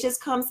thing, it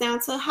just comes down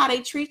to how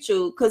they treat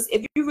you. Because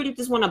if you really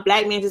just want a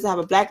black man, just have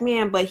a black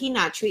man, but he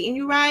not treating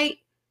you right,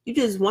 you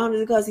just want him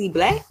because he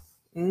black?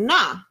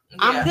 Nah, yeah.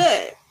 I'm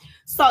good.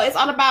 So it's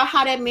all about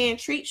how that man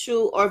treats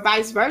you or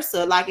vice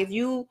versa. Like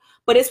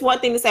but it's one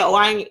thing to say, oh,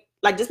 I ain't,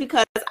 like just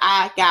because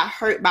I got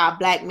hurt by a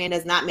black man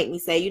does not make me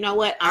say, you know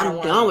what,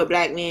 I'm done with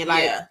black men.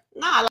 Like,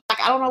 nah, like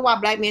I don't know why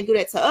black men do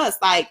that to us.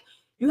 Like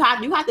you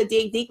have to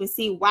dig deep and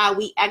see why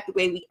we act the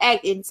way we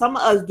act. And some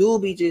of us do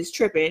be just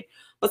tripping,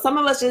 but some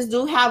of us just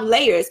do have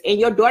layers. And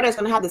your daughter's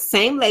gonna have the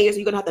same layers.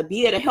 You're gonna have to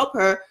be there to help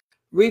her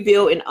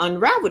reveal and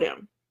unravel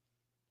them.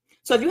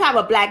 So if you have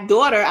a black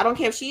daughter, I don't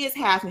care if she is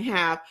half and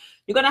half,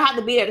 you're going to have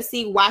to be there to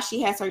see why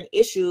she has certain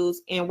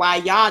issues and why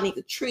y'all need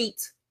to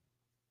treat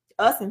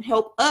us and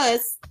help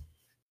us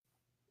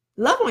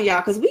love on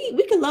y'all. Because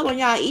we can love on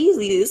y'all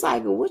easily. It's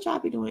like, what y'all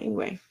be doing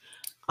anyway?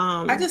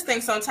 I just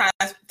think sometimes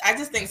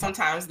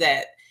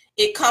that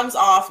it comes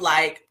off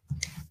like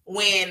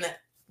when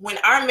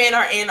our men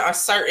are in a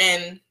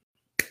certain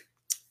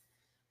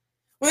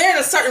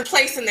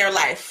place in their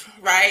life,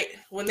 right?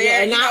 When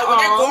they're when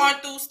they're going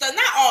through stuff,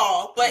 not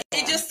all, but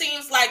it just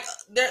seems like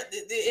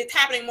it's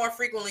happening more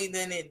frequently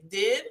than it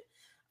did.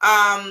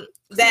 That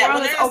when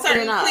they're in a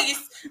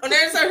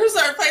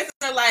certain place in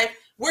their life,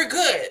 we're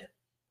good.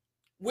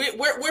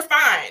 We're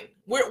fine.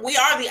 We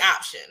are the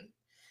option.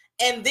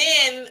 And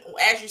then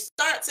as you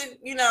start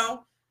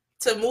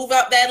to move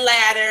up that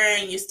ladder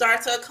and you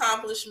start to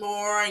accomplish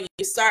more and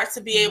you start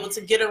to be able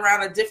to get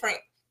around a different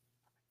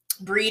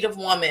breed of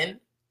woman,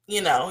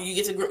 you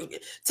get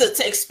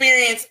to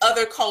experience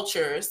other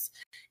cultures.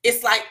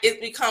 It's like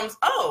it becomes,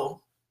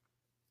 oh,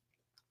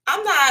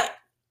 I'm not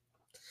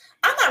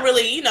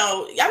really,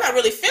 I'm not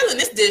really feeling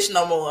this dish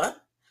no more.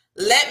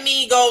 Let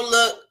me go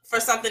look for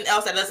something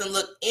else that doesn't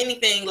look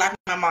anything like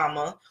my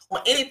mama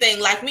or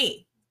anything like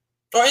me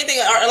or anything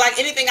or like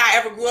anything I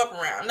ever grew up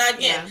around. Now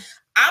again,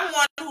 I'm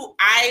one who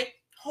I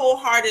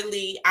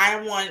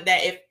am one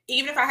that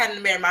even if I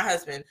hadn't married my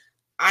husband,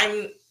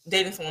 I'm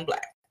dating someone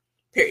black.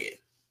 Period.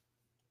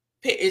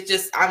 It's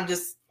just, I'm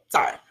just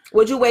sorry.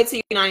 Would you wait till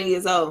you're 90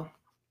 years old?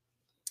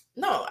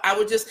 No, I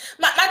would just,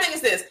 my thing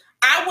is this.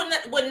 I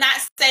would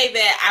not say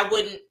that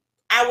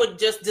I would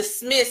just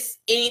dismiss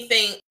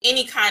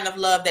any kind of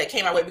love that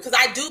came my way, because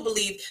I do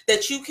believe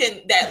that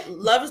that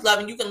love is love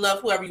and you can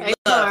love whoever you love.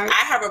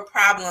 I have a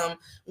problem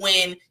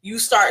when you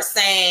start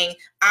saying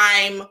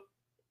I'm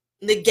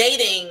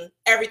negating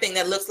everything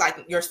that looks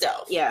like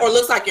yourself or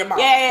looks like your mom.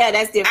 Yeah,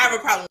 that's different. I have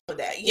a problem with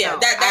that. Yeah,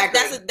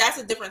 that's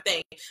a different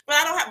thing.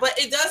 But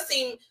it does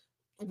seem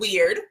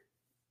weird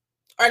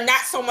or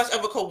not so much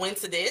of a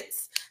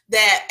coincidence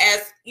that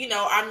as, you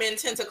know, our men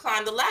tend to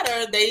climb the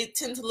ladder, they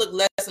tend to look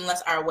less and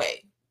less our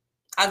way.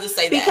 I'll just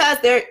say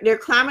that. Because they're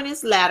climbing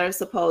this ladder,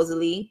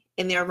 supposedly,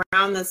 and they're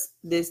around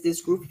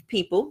this group of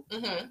people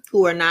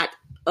who are not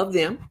of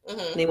them.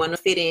 They want to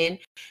fit in.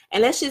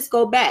 And let's just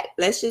go back.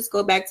 Let's just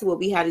go back to what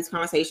we have these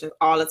conversations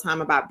all the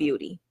time about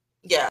beauty.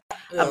 Yeah.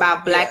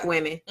 About Black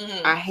women,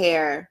 our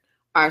hair,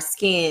 our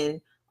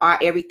skin, our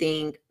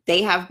everything.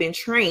 They have been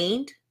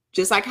trained,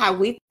 just like how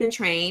we've been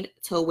trained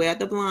to wear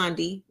the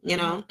blondie, you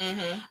know,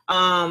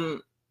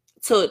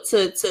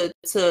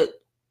 to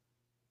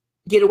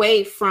get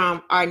away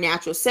from our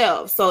natural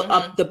selves. So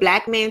the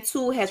Black man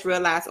too has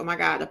realized, oh my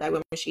God, the Black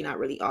woman, she not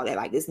really all that.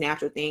 Like, this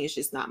natural thing is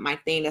just not my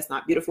thing. That's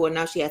not beautiful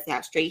enough. She has to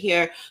have straight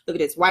hair. Look at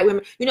this white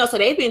women, you know, so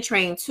they've been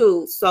trained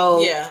too.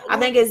 So yeah, I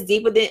think it's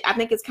deeper than, I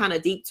think it's kind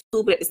of deep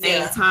too, but at the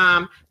same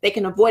time, they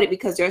can avoid it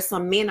because there's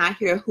some men out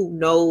here who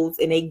knows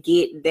and they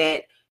get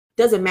that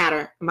doesn't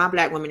matter. My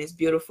Black woman is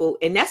beautiful.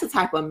 And that's the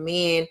type of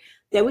men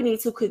that we need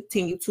to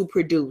continue to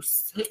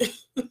produce.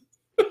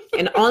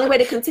 And the only way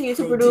to continue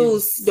to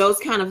produce those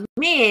kind of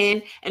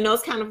men and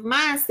those kind of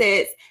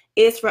mindsets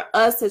is for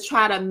us to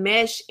try to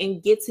mesh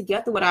and get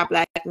together with our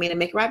Black men and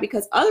make it right.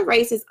 Because other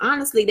races,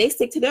 honestly, they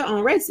stick to their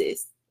own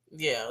races.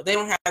 Yeah, they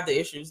don't have the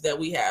issues that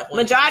we have.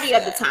 Majority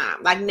of the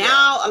time. Like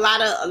now, a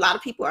lot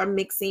of people are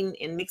mixing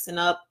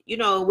up, you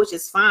know, which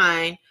is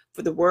fine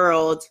for the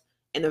world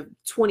and the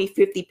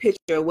 2050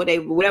 picture,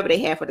 whatever they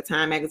have for the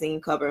Time magazine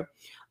cover.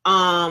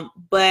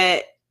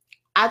 But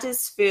I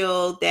just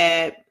feel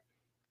that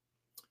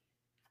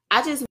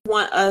I just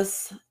want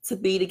us to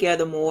be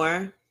together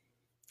more.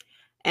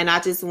 And I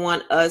just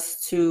want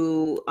us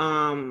to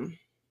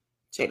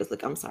Shayla's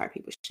look, I'm sorry,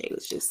 people.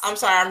 Shayla's just I'm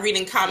sorry, I'm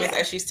reading comments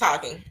as she's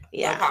talking.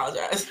 Yeah. I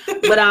apologize.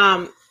 But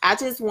I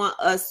just want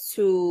us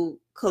to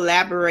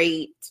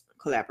collaborate,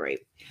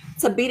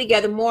 to be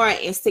together more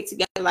and stick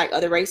together like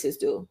other races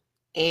do.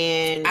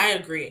 And I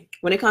agree.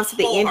 When it comes to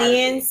the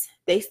Indians,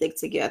 they stick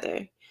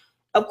together.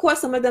 Of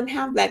course, some of them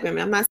have Black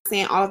women. I'm not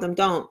saying all of them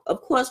don't.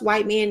 Of course,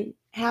 white men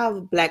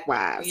have Black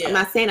wives. Yeah. I'm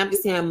not saying, I'm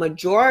just saying a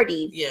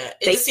majority. Yeah,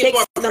 they stick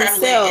to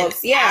themselves.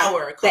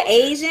 Yeah, the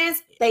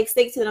Asians, they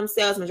stick to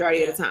themselves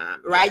majority of the time,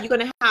 right? You're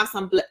gonna have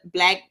some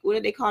black. What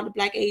do they call the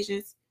Black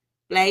Asians?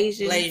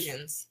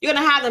 Blasians. You're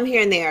gonna have them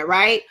here and there,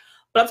 right?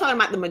 But I'm talking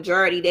about the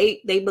majority.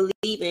 They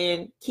believe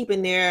in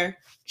keeping their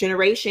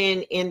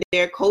generation and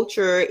their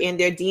culture and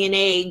their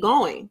DNA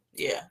going.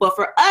 Yeah. But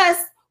for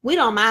us, we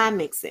don't mind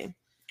mixing,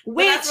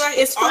 which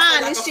is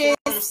fine. Like it's just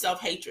form of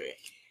self-hatred.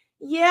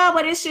 Yeah,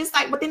 but it's just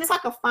like, but then it's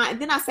like a fine.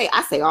 Then I say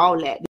all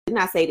that. Then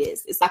I say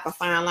this. It's like a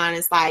fine line.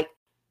 It's like,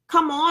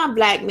 come on,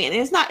 Black men.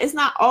 And it's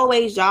not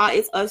always y'all.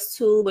 It's us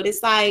too. But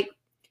it's like,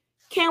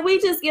 can we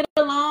just get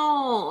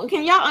along?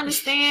 Can y'all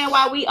understand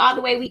why we are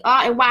the way we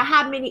are and why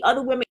how many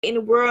other women in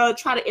the world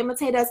try to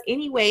imitate us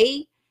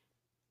anyway?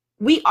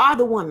 We are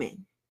the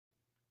woman.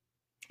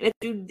 And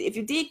if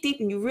you dig deep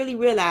and you really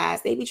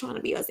realize they be trying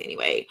to be us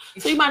anyway.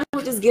 So you might as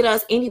well just get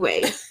us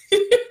anyway.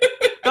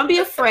 Don't be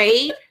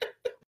afraid.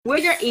 We're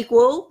your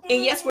equal,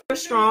 and yes, we're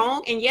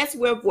strong, and yes,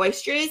 we're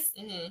boisterous,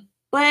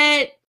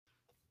 but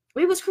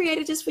we was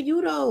created just for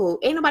you, though.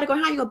 Ain't nobody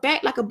gonna have your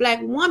back like a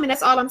Black woman.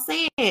 That's all I'm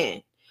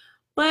saying.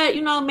 But,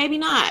 you know, maybe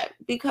not,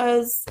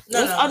 because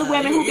there's other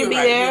women who can be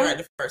there. You're right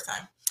the first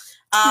time.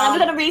 I'm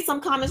gonna read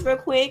some comments real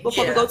quick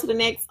before we go to the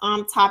next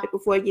topic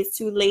before it gets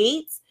too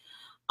late.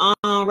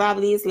 Rob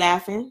Lee is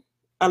laughing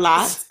a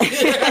lot.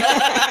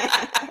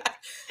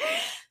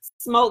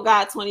 Smoke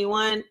God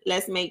 21.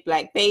 Let's make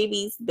Black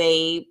babies,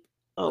 babe.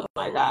 Oh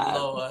my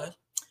God.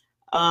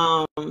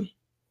 Lord.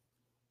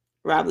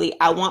 Rob Lee,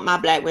 I want my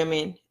Black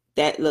women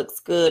that looks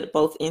good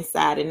both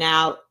inside and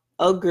out.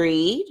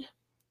 Agreed.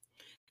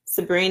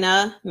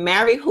 Sabrina,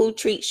 marry who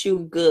treats you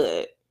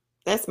good.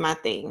 That's my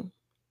thing.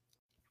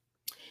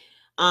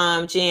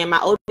 Jen, my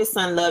oldest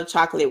son loves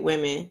chocolate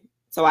women,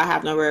 so I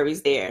have no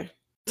worries there.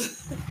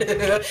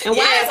 And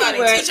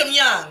why teach him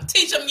young.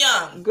 Teach him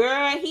young.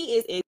 Girl, he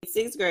is in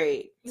 6th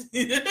grade.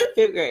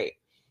 5th grade.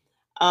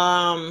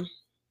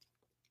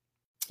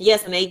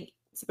 Yes,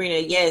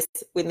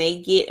 when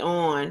they get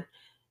on,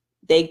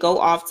 they go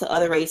off to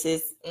other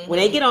races. When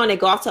they get on, they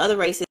go off to other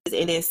races,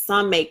 and then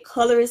some make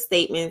colorist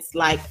statements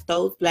like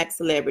those Black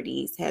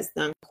celebrities has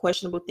done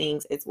questionable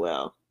things as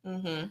well.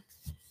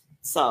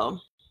 So,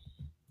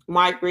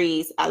 Mark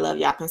Breeze, I love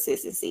y'all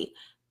consistency.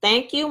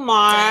 Thank you,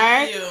 Mark.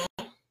 Thank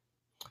you.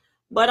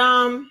 But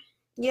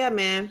yeah,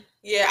 man.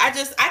 Yeah, I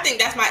think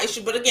that's my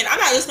issue. But again, I'm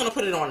not just gonna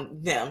put it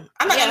on them.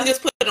 I'm not gonna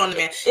just put it on the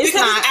man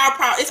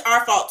it's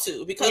our fault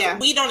too, because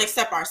we don't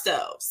accept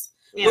ourselves.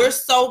 Yeah. We're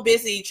so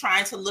busy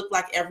trying to look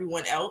like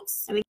everyone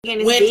else. And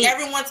again, when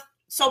everyone's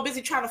so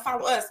busy trying to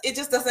follow us, it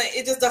just doesn't.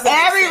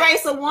 Every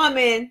race of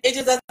woman, it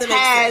just doesn't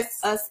has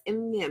us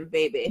in them,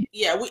 baby.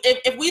 Yeah,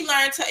 if we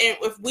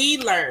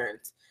learned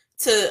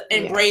to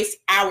embrace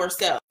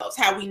ourselves,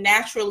 how we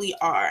naturally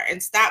are,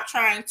 and stop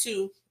trying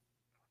to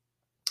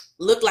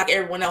look like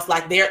everyone else,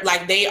 like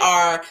they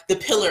are the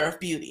pillar of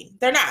beauty.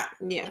 They're not.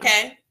 Yeah.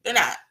 Okay? They're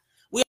not.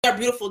 We are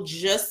beautiful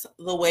just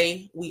the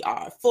way we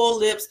are. Full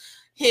lips,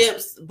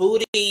 hips,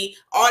 booty,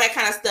 all that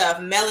kind of stuff.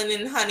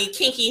 Melanin, honey,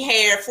 kinky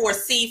hair,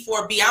 4C,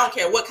 4B. I don't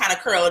care what kind of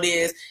curl it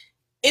is.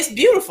 It's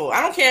beautiful.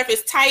 I don't care if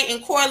it's tight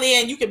and coily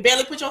and you can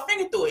barely put your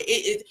finger through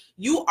it.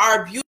 You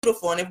are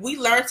beautiful. And if we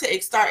learn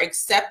to start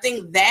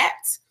accepting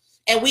that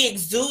and we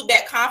exude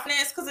that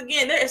confidence, because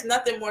again, there is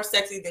nothing more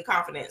sexy than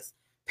confidence.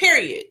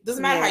 Period.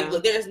 Doesn't matter how you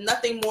look. There is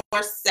nothing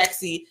more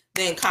sexy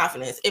than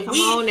confidence. If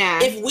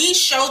we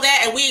show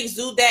that and we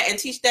exude that and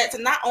teach that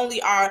to not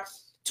only our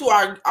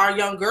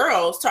young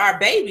girls, to our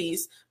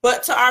babies,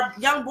 but to our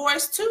young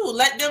boys too.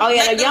 Let them. Oh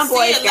yeah, the young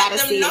boys gotta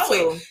see it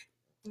too.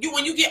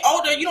 When you get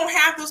older, you don't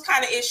have those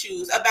kind of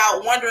issues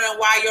about wondering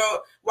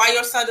why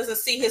your son doesn't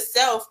see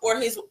himself or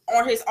his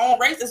own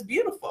race as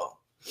beautiful.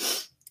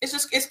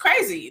 It's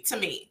crazy to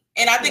me,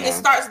 and I think it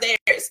starts there.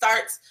 It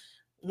starts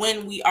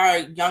when we are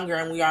younger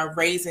and we are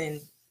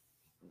raising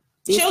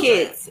these children.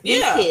 Kids.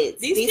 These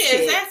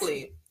kids,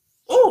 exactly.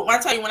 Oh, I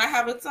tell you, when I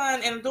have a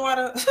son and a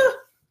daughter,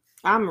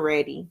 I'm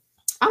ready.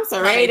 I'm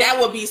so ready. That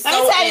would be so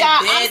embedded.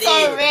 I'm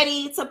so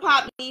ready to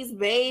pop these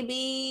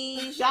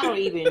babies. Y'all don't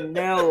even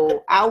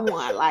know. I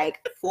want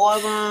like 4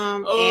 of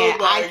them,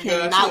 and I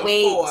cannot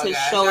wait to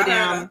show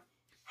them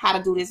how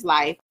to do this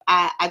life.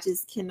 I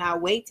just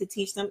cannot wait to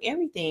teach them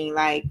everything.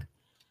 Like,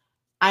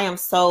 I am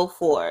so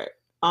for it.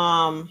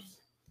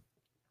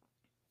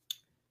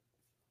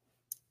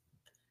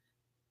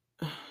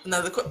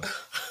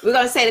 We're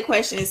gonna say the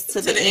questions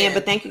to the end,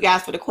 but thank you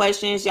guys for the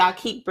questions. Y'all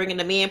keep bringing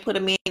them in, put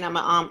them in. I'm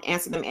gonna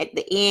answer them at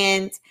the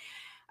end.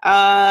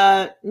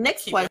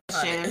 Next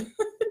question.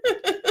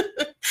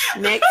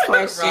 Next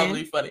question.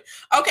 Probably funny.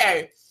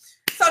 Okay,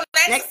 so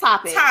next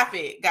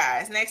topic,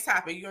 guys. Next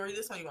topic. You gonna read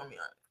this one? You want me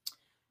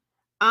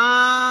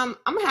on?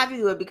 I'm gonna have you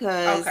do it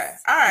because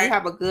all right, you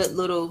have a good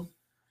little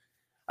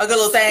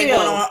thing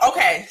going on.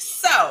 Okay,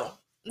 so.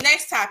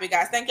 Next topic,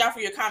 guys. Thank y'all for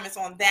your comments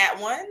on that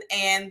one.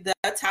 And the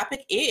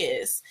topic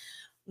is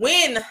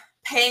when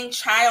paying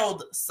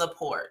child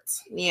support.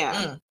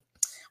 Yeah.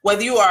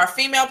 Whether you are a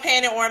female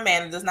paying it or a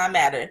man, it does not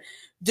matter.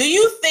 Do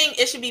you think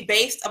it should be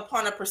based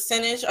upon a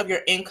percentage of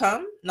your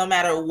income, no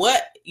matter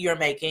what you're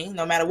making,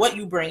 no matter what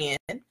you bring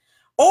in?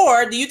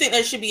 Or do you think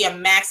there should be a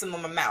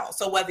maximum amount?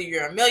 So whether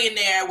you're a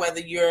millionaire, whether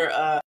you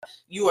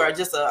are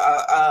just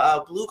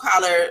a blue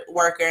collar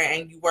worker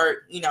and you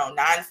work, 9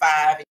 to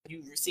 5 and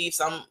you receive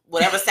some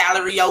whatever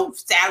salary your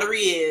salary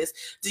is,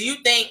 do you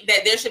think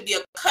that there should be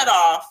a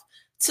cutoff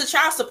to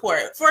child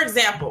support? For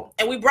example,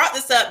 and we brought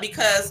this up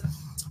because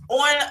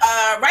on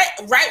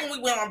right when we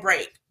went on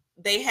break,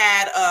 they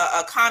had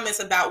comments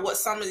about what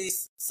some of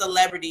these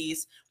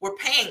celebrities were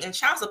paying in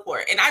child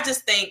support, and I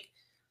just think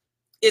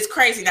it's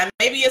crazy. Now,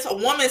 maybe it's a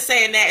woman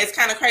saying that, it's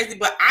kind of crazy,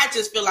 but I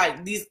just feel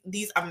like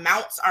these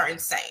amounts are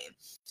insane.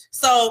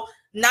 So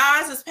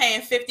Nas is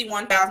paying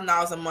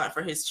 $51,000 a month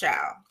for his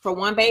child. For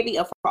one baby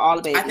or for all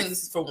the babies? I think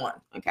this is for one.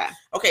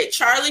 Okay.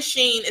 Charlie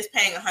Sheen is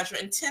paying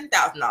 $110,000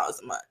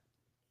 a month.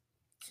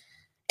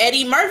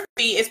 Eddie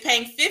Murphy is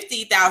paying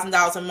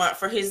 $50,000 a month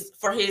for his.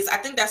 I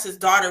think that's his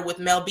daughter with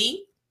Mel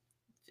B.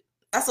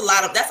 That's a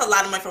lot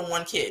of money for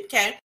one kid.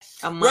 Okay.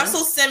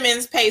 Russell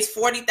Simmons pays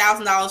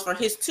 $40,000 for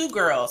his 2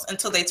 girls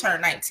until they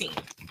turn 19.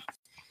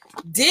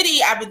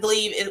 Diddy, I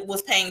believe, it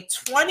was paying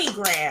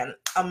 $20,000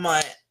 a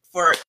month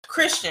for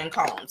Christian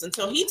Combs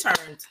until he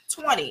turned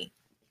 20.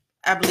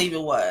 I believe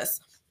it was.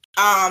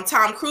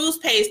 Tom Cruise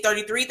pays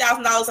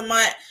 $33,000 a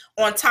month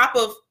on top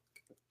of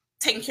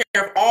taking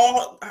care of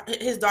all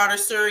his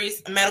daughter's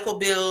Suri's medical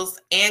bills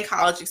and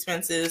college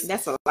expenses.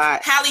 That's a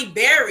lot. Halle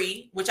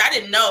Berry, which I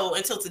didn't know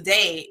until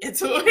today,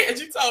 until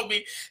you told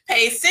me,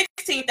 pays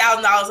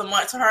 $16,000 a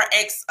month to her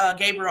ex,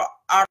 Gabriel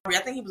Aubrey. I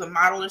think he was a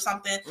model or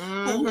something,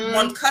 who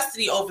won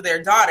custody over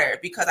their daughter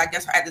because I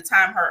guess at the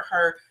time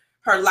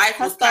her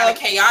life was kind of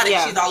chaotic.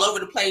 Yeah. She's all over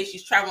the place.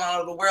 She's traveling all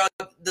over the world.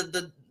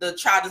 The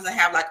child doesn't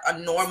have like a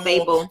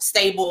normal,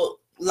 stable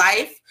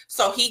life.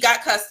 So he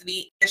got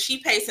custody and she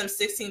pays him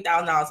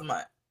 $16,000 a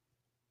month.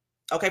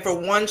 Okay, for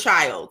one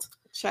child.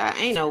 Child,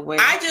 ain't no way.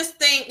 I just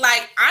think,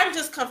 like, I'm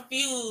just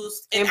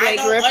confused and I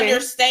don't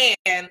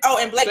understand. Oh,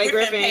 and Blake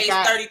Griffin pays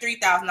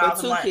 $33,000 a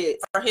month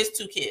for his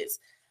 2 kids.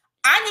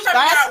 I'm just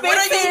trying to figure out, what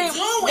are you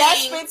doing?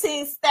 That's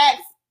 15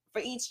 stacks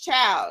for each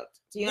child.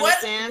 Do you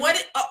understand?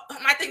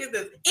 My thing is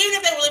this: even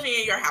if they were living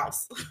in your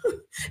house,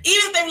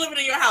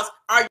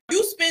 are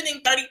you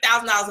spending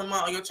 $30,000 a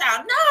month on your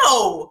child?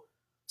 No.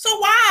 So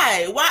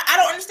why? I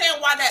don't understand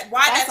why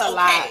that's okay.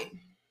 Lot.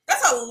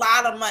 That's a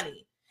lot of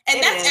money.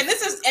 And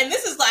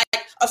this is like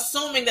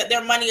assuming that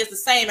their money is the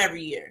same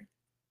every year.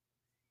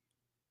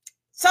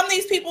 Some of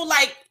these people,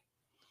 like,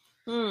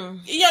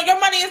 your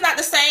money is not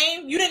the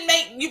same.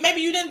 Maybe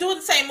you didn't do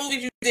the same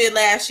movies you did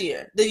last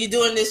year that you're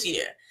doing this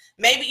year.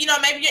 Maybe your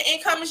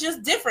income is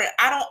just different.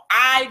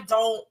 I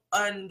don't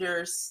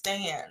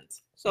understand.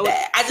 So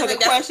that. I just think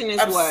the question is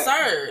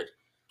absurd. What?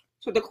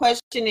 So the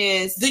question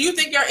is, do you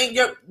think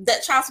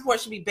that child support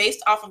should be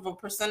based off of a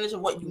percentage of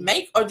what you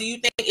make, or do you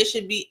think it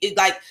should be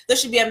like there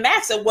should be a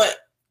max of what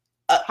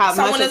how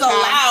someone much is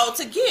allowed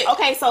to get.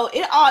 Okay, so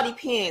it all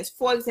depends.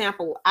 For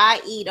example,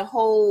 I eat a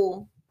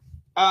whole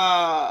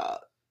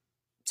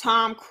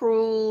Tom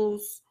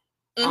Cruise,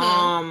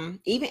 even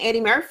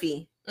Eddie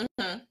Murphy,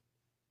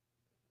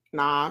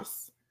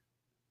 Nas,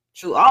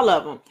 true, all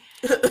of them.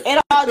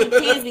 It all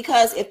depends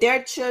because if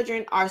their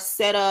children are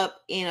set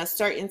up in a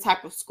certain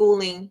type of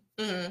schooling,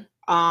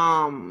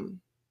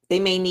 they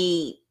may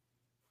need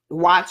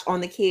watch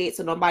on the kids,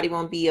 so nobody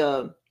won't be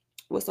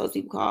what's those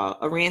people called,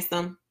 a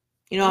ransom.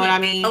 You know what I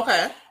mean?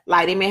 Okay.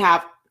 Like they may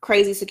have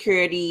crazy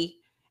security,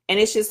 and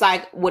it's just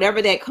like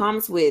whatever that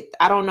comes with.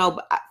 I don't know,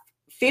 but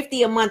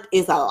 $50 a month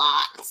is a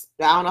lot.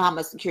 I don't know how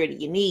much security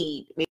you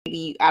need.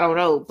 Maybe I don't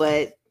know,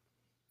 but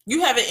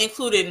you haven't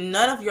included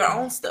none of your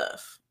own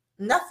stuff.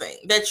 Nothing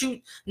that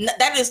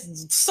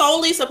is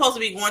solely supposed to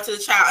be going to the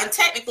child, and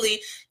technically,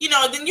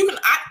 then you can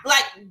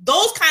like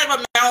those kind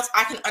of amounts.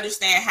 I can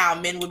understand how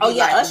men would be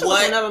Usher was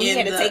one of them. He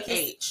had to take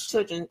his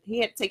children. He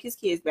had to take his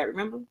kids back.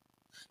 Remember?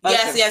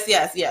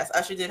 Yes.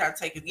 Usher did have to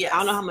take it. Yes. I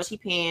don't know how much he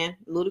paying.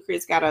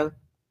 Ludacris got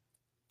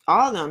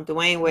all of them.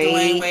 Dwayne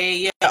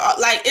Wade. Yeah.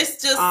 Like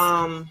it's just.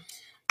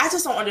 I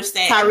just don't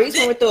understand.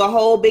 Tyrese went through a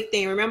whole big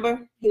thing.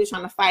 Remember, he was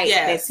trying to fight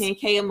that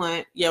 $10K a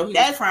month. Yeah,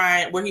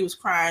 where he was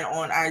crying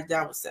on.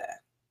 That was sad.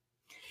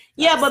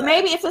 Yeah, but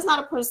maybe if it's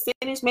not a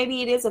percentage,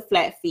 maybe it is a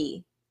flat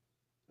fee.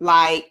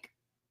 Like,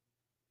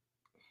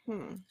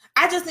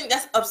 I just think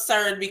that's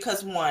absurd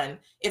because one,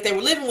 if they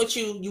were living with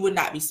you, you would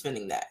not be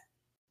spending that.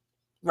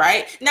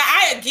 Right now,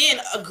 I again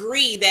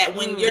agree that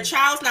when your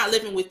child's not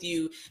living with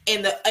you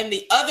and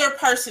the other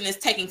person is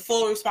taking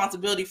full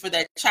responsibility for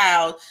that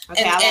child,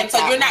 and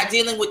so you're not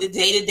dealing with the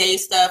day-to-day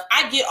stuff.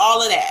 I get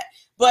all of that,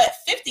 but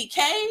 $50K,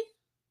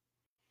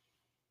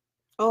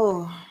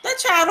 that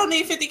child don't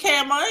need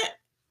 $50K a month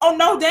on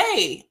no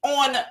day,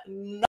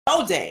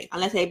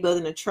 unless they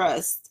building a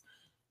trust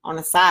on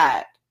the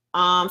side.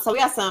 So we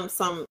got some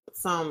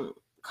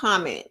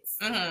comments.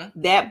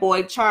 That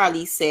boy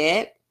Charlie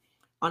said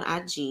on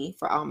IG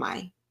for all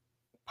my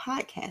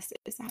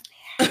podcasters out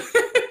there.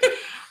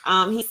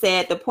 He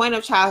said the point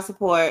of child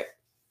support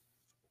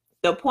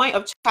for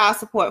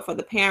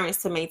the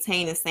parents to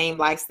maintain the same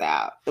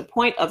lifestyle. The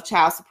point of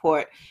child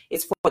support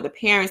is for the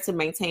parents to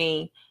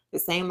maintain the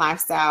same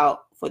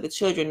lifestyle for the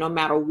children, no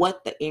matter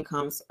what the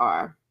incomes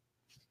are.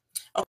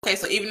 Okay,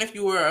 so even if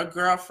you were a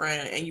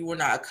girlfriend and you were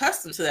not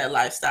accustomed to that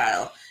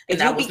lifestyle,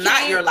 and that was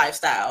not your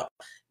lifestyle,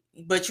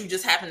 but you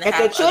just happen to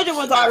have the children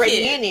was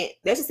already in it.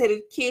 Let's just say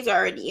the kids are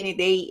already in it.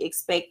 They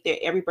expect their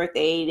every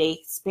birthday they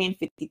spend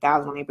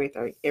 $50,000 on their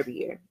birthday every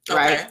year,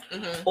 right?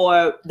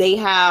 Or they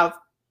have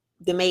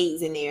the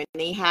maids in there,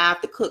 and they have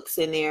the cooks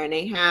in there, and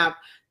they have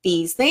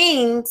these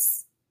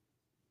things.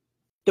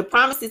 The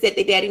promises that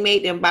their daddy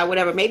made them by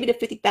whatever. Maybe the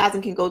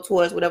 $50,000 can go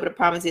towards whatever the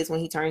promise is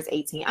when he turns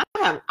 18.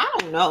 I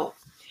don't know.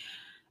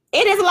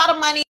 It is a lot of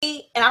money,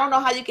 and I don't know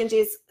how you can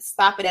just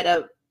stop it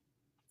at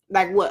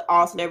like what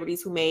all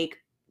celebrities who make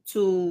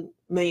 $2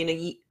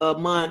 million a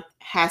month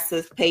has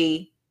to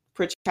pay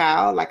per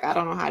child. Like, I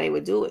don't know how they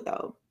would do it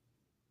though.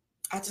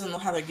 I just don't know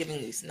how they're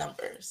getting these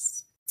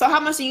numbers. So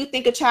how much do you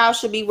think a child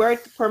should be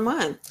worth per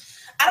month?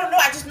 I don't know.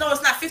 I just know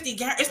it's not 50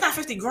 grand. It's not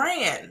 50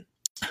 grand.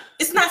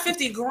 It's not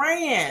 50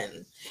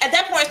 grand. At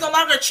that point, it's no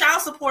longer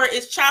child support.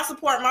 It's child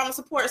support, mama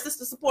support,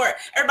 sister support,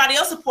 everybody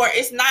else support.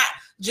 It's not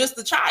just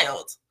the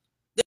child.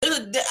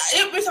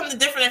 It would be something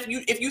different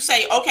if you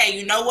say, okay,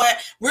 you know what?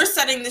 We're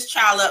setting this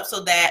child up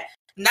so that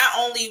not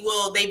only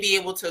will they be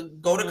able to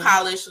go to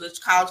college, to the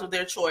college of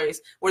their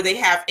choice, where they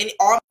have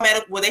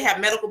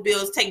medical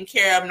bills taken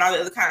care of and all that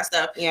other kind of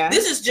stuff. Yeah.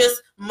 This is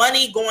just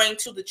money going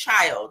to the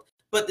child,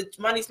 but the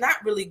money's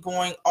not really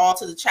going all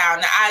to the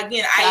child. Now, I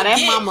get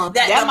that mama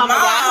got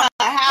her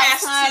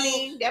house,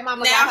 honey. That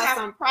mama got her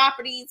some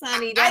properties,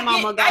 honey. That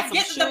mama got some shoes.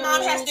 I get that the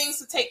mom has things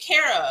to take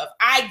care of.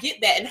 I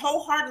get that and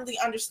wholeheartedly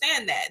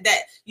understand that.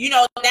 That,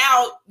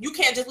 now you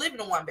can't just live in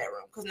a one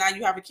bedroom because now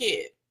you have a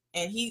kid.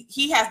 And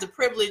he has the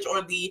privilege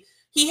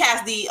he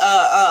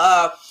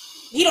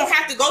don't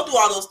have to go through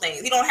all those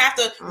things. He don't have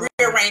to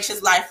rearrange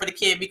his life for the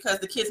kid because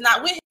the kid's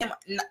not with him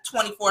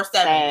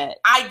 24/7.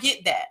 I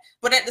get that.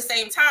 But at the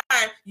same time,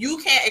 you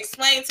can't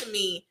explain to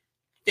me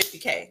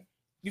 $50K.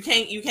 You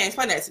can't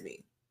explain that to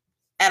me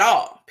at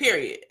all,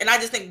 period. And I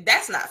just think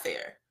that's not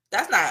fair.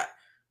 That's not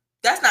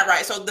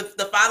right. So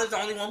the father's the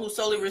only one who's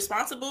solely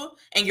responsible,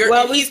 and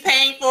he's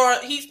paying for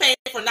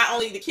not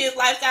only the kid's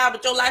lifestyle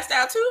but your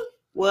lifestyle too.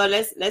 Well,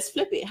 let's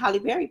flip it. Halle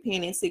Berry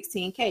paying in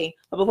 $16K.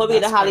 But before we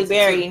get to Halle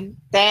Berry,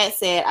 Dad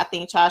said, I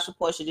think child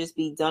support should just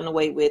be done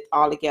away with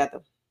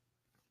altogether.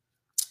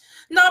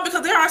 No,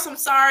 because there are some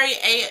sorry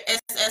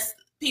ASS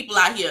people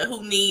out here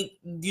who need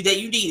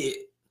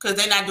it because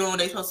they're not doing what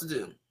they're supposed to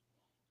do.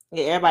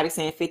 Yeah, everybody's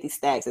saying 50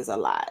 stacks is a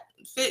lot.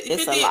 50,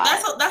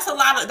 that's a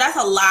lot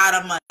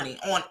of money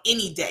on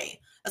any day.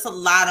 That's a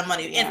lot of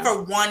money, and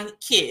for one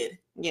kid.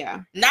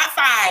 Yeah, not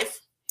 5.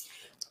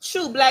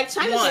 True, Black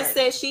China just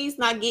said she's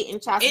not getting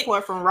child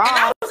support from Rob. And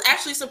I was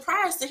actually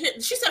surprised to hear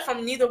she said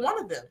from neither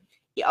one of them.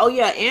 Oh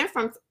yeah, and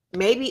from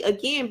maybe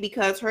again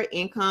because her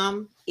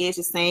income kids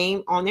the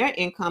same on their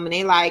income, and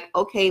they like,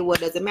 okay, well,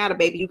 doesn't matter,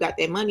 baby, you got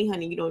that money,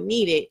 honey, you don't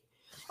need it.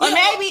 Or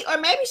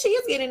maybe she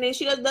is getting it.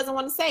 She doesn't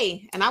want to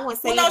say, and I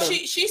wouldn't say. Well, no,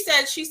 she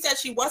said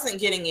she wasn't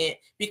getting it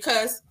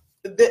because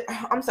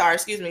I'm sorry,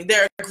 excuse me.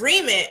 Their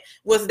agreement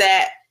was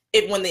that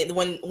when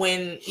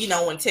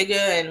Tyga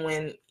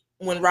and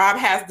when Rob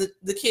has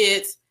the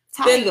kids,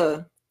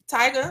 Tyga,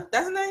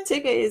 that's his name?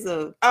 Tyga is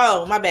a...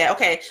 Oh, my bad.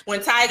 Okay.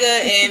 When Tyga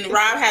and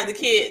Rob have the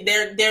kid,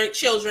 their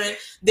children,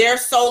 they're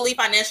solely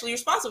financially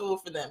responsible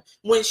for them.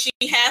 When she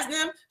has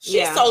them,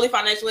 she's solely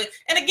financially...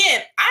 And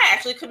again, I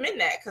actually commend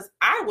that because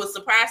I was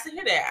surprised to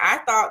hear that. I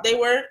thought they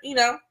were,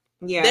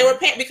 they were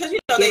paying because,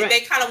 they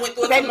kind of went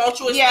through a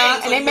tumultuous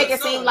phase. And they make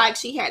it seem like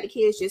she had the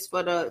kids just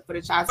for the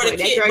child support.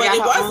 That girl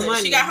got her own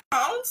money. She got her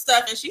own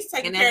stuff and she's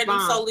taking care of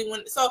them solely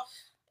when... So,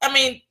 I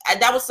mean,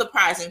 that was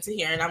surprising to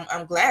hear, and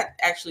I'm glad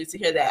actually to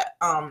hear that.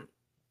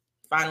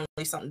 Finally,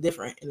 something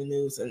different in the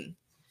news, and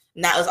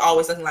not as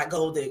always looking like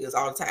gold diggers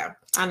all the time.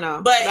 I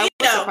know, but that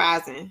was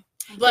surprising.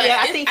 But yeah,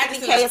 I think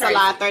 50K is a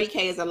lot,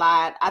 30K is a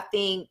lot. I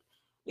think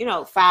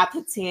 5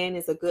 to 10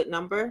 is a good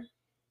number,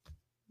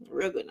 a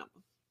real good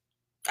number.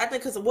 I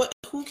think because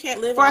who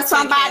can't live for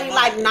somebody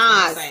like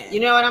Nas?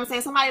 You know what I'm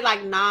saying? Somebody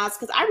like Nas,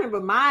 because I remember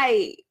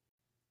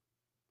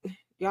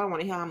y'all don't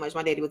want to hear how much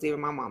my daddy was giving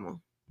my mama.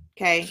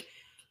 Okay.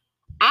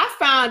 I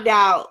found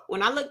out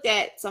when I looked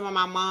at some of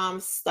my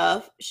mom's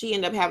stuff, she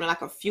ended up having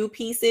like a few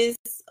pieces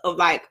of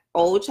like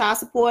old child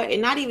support.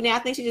 And not even that. I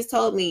think she just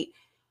told me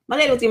my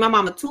daddy was giving my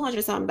mama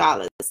 $200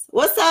 something.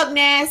 What's up,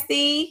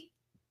 Nasty?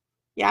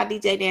 Y'all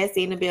DJ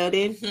Nasty in the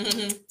building.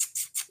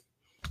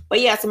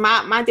 But yeah, so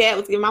my dad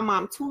was giving my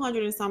mom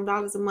 $200 and something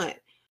a month.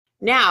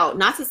 Now,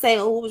 not to say,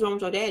 what was wrong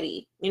with your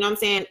daddy? You know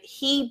what I'm saying?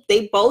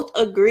 They both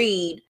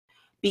agreed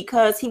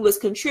because he was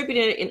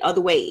contributing in other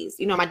ways.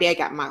 My dad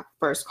got my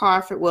first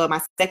car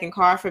my second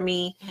car for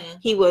me. Mm-hmm.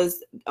 He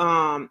was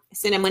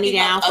sending money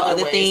down for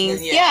other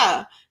things.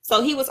 Yeah.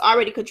 So he was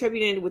already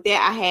contributing with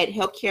that. I had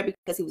health care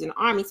because he was in the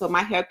Army. So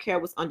my health care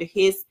was under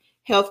his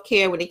health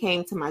care. When it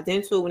came to my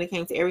dental, when it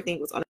came to everything,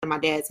 it was under my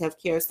dad's health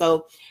care.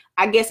 So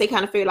I guess they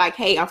kind of figured like,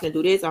 hey, I'm going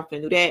to do this, I'm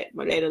going to do that.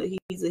 My dad,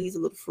 he's a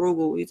little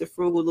frugal. He's a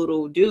frugal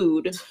little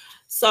dude.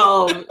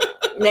 So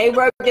they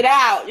worked it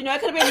out. It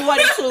could have been more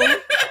than two.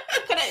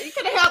 You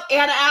could have helped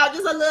Anna out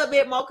just a little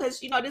bit more because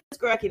this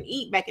girl can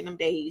eat back in them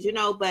days,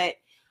 but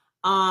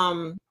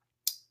but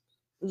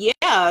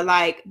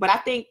I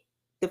think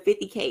the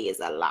 50K is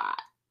a lot.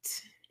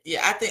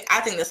 Yeah, I think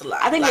that's a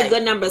lot. I think a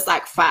good number is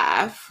like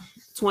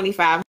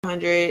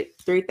 2,500,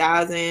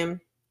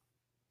 3,000.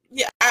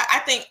 Yeah,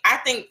 I think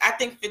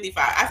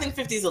 55. I think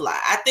 50 is a lot.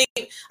 I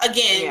think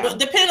again,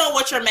 depending on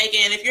what you're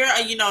making, if you're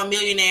a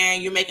millionaire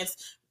and you're making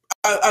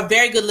a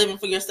very good living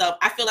for yourself,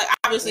 I feel like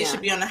obviously it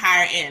should be on the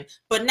higher end,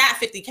 but not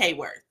 50K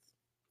worth.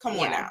 Come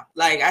on now.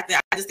 Like I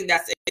just think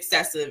that's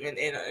excessive and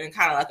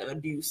kind of like an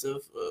abuse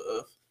of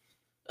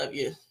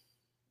your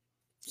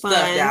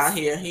stuff down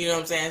here. You know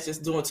what I'm saying? It's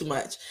just doing too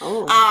much.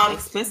 Oh,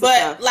 expensive but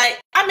stuff. Like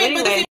I mean,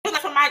 but if you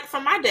like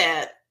from my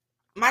dad,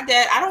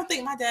 I don't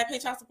think my dad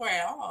paid child support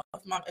at all.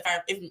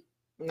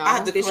 No, I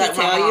have to did she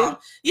tell you?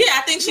 Yeah,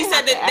 I think she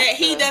said that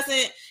he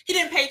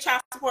didn't pay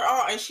child support at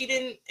all, and she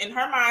didn't, in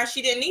her mind,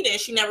 she didn't need it,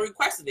 and she never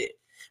requested it.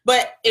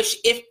 But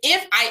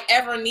if I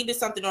ever needed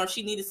something or if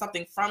she needed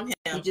something from him,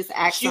 she would just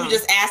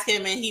ask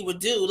him and he would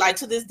do. Like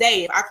to this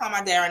day, if I call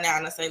my dad right now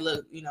and I say,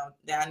 look,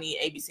 Dad, I need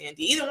A, B, C, and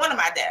D, either one of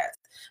my dads.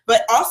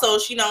 But also,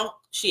 she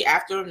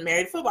after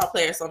married a football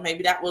player, so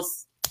maybe that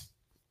was,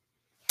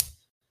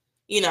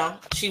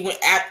 she went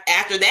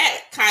after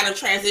that kind of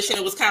transition.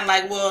 It was kind of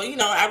like, well,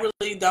 I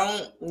really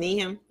don't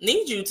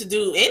need you to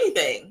do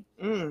anything.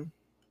 And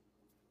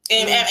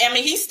I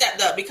mean, he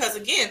stepped up because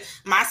again,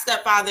 my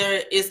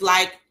stepfather is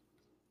like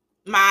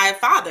my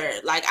father.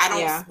 Like I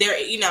don't, there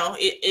is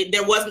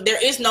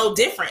no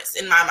difference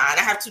in my mind.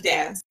 I have two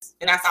dads,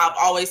 and that's how I've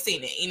always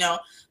seen it.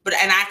 But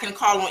I can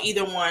call on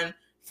either one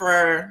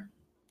for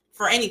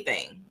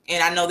anything,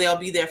 and I know they'll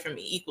be there for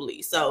me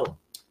equally. So.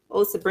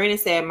 Oh, Sabrina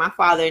said, my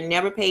father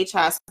never paid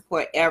child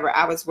support ever.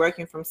 I was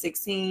working from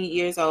 16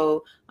 years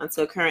old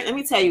until current. Let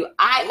me tell you,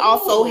 I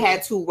also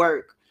had to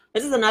work.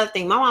 This is another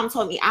thing. My mom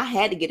told me I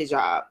had to get a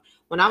job.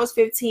 When I was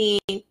 14,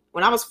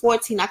 when I was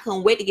 14, I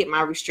couldn't wait to get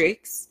my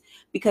restricts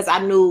because I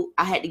knew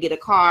I had to get a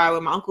car.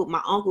 With my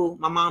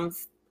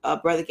mom's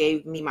brother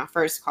gave me my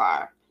first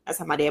car. That's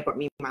how my dad brought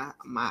me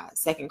my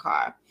second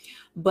car.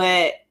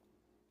 But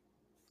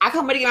I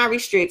couldn't wait to get my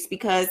restricts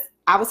because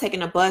I was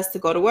taking a bus to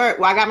go to work.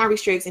 Well, I got my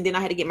restricts and then I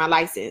had to get my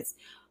license.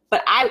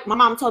 But my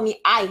mom told me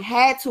I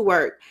had to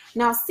work.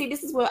 Now, see,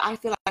 this is where I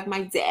feel like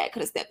my dad could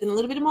have stepped in a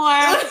little bit more.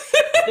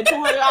 The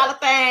 $200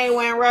 thing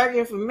wasn't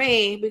working for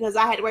me because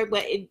I had to work.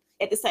 But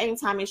at the same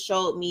time, it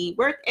showed me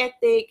work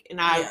ethic. And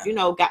I,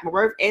 got my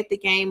work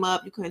ethic game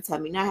up. You couldn't tell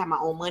me now I have my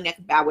own money. I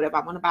can buy whatever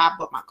I want to buy. I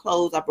bought my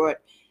clothes. Don't talk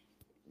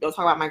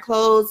about my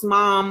clothes,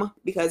 Mom,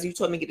 because you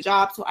told me to get a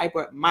job. So I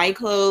bought my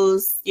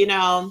clothes,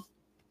 Yeah,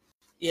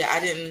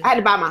 I didn't. I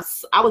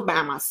was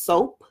buying my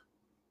soap.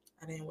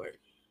 I didn't work.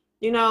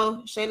 You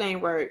know, Shayla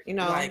ain't work. You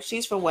know, like,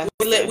 she's from Weston.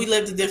 We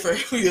lived a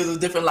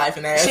different life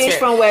in that. She's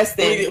from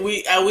Weston.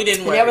 We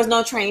didn't work. There was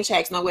no train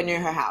tracks nowhere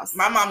near her house.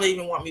 My mom didn't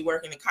even want me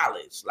working in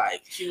college.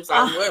 Like, she was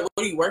like, "What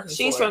are you working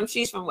for?"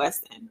 She's from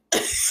Weston.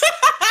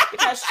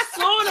 Because as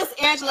soon as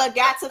Angela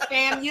got to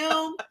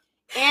FAMU,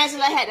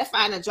 Angela had to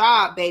find a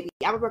job, baby.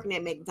 I was working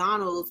at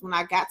McDonald's when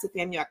I got to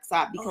FAMU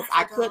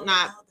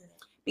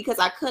because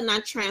I could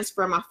not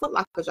transfer my Foot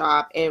Locker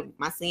job. And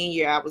my senior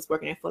year, I was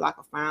working at Foot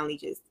Locker, finally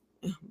just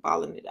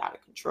balling it out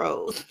of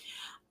control.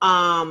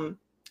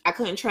 I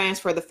couldn't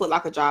transfer the Foot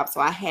Locker job, so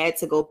I had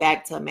to go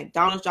back to a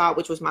McDonald's job,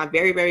 which was my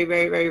very, very,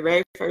 very, very,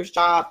 very first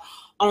job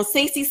on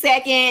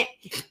 62nd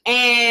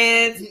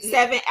and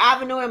 7th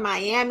Avenue in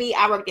Miami.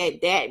 I worked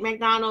at that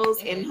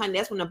McDonald's, and honey,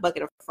 that's when the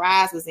bucket of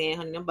fries was in.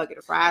 Honey, them bucket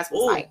of fries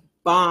was like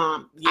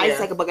bomb. Yeah. I used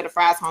to take a bucket of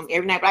fries home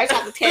every night, but I used to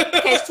have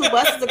to catch 2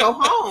 buses to go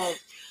home.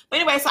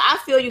 But anyway, so I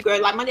feel you, girl.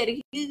 Like my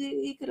daddy,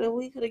 he could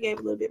have gave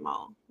a little bit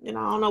more. You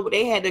know, I don't know what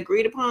they had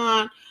agreed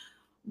upon,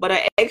 but an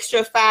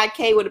extra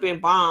 $5K would have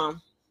been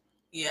bomb.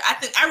 Yeah,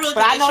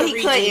 I know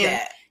he couldn't.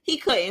 That. He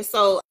couldn't.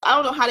 So I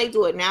don't know how they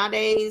do it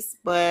nowadays,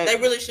 but they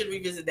really should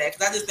revisit that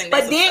because I just think.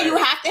 But then you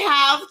have to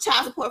have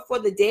child support for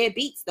the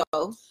deadbeats,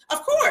 though.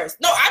 Of course.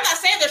 No, I'm not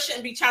saying there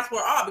shouldn't be child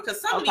support at all because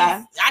some of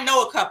these, I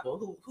know a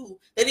couple who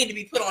they need to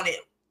be put on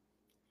it.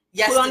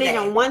 Yesterday. Who don't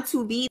even want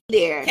to be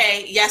there.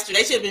 Okay, yesterday.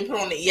 They should have been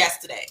put on it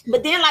yesterday.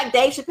 But then, like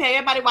Dave Chappelle,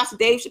 everybody watched the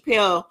Dave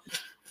Chappelle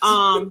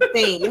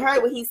thing. You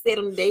heard what he said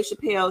on the Dave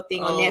Chappelle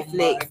thing on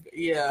Netflix.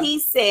 Yeah. He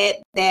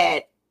said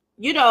that,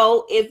 you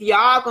know, if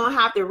y'all gonna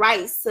have the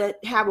rights to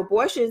have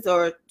abortions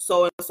or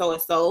so and so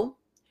and so,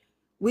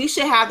 we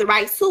should have the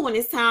rights too when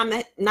it's time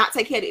to not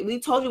take care of it. We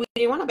told you we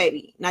didn't want a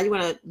baby. Now you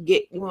want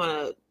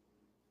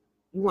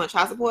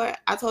child support?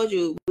 I told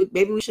you,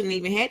 maybe we shouldn't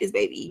even have this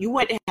baby. You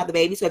want to have the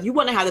baby, so if you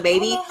want to have the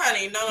baby,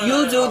 honey,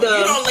 you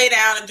don't lay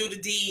down and do the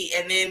deed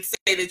and then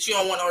say that you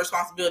don't want no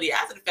responsibility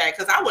after the fact.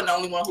 Because I wasn't the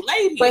only one who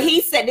laid here. But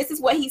he said, this is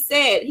what he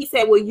said. He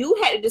said, well, you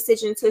had a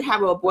decision to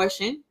have an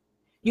abortion.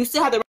 You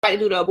still have the right to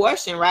do the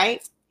abortion,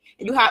 right?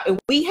 And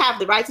we have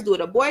the right to do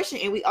an abortion,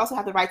 and we also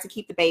have the right to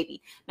keep the baby.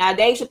 Now,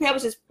 Dave Chappelle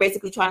was just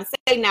basically trying to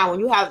say, now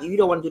when you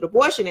don't want to do the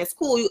abortion, that's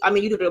cool. You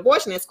do the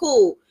abortion, that's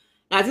cool.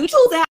 Now, if you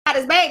choose to have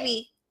this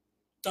baby,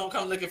 don't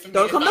come looking for me.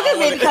 Don't come looking for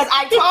me because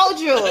I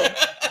told you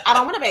I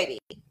don't want a baby.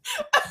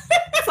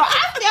 So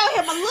I felt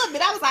him a little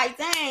bit. I was like,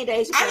 dang,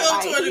 Dave Chappelle.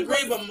 I know to a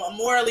degree, but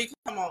morally,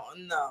 come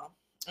on, no.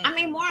 Mm-hmm. I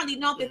mean, morally,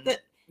 no,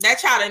 but that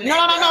child.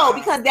 No,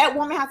 because that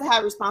woman has to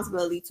have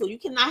responsibility too. You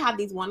cannot have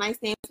these one night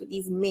stands with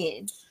these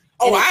men.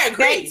 Oh, I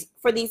agree.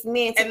 For these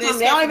men to come,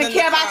 they don't even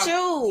care about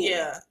you.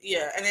 Yeah,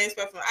 and they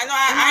expect from.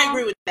 I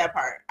agree with that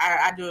part.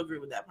 I do agree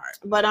with that part.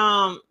 But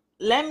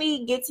let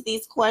me get to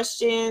these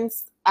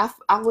questions. I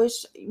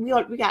wish we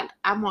got.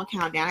 I'm on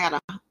countdown.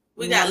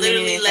 We got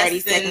literally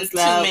less than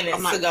 2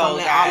 minutes to go,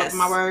 guys. All of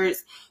my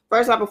words.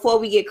 First of all, before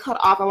we get cut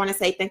off, I want to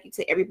say thank you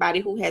to everybody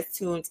who has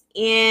tuned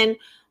in.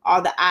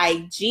 All the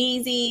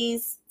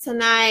IGZs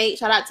tonight.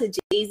 Shout out to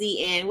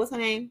Jeezy and what's her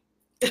name?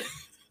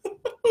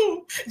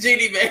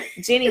 Jenny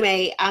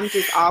Mae. I'm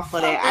just all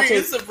for that. I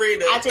just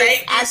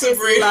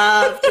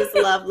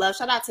love.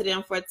 Shout out to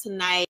them for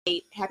tonight.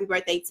 Happy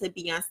birthday to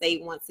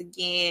Beyonce once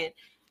again.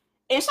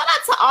 And shout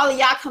out to all of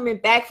y'all coming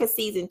back for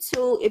season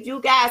 2. If you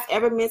guys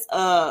ever miss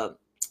a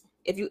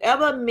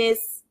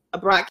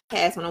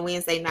broadcast on a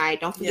Wednesday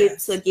night, don't forget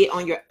to get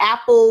on your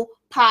Apple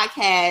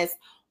Podcast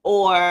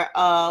or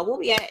what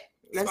we at?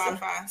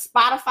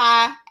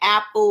 Spotify,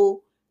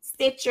 Apple,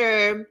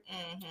 Stitcher,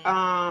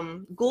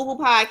 Google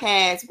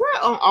Podcasts.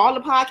 We're on all the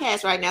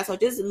podcasts right now. So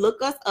just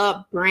look us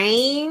up,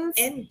 Brains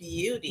and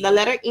Beauty. The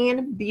letter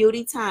N,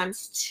 Beauty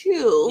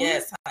 ×2.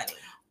 Yes, honey.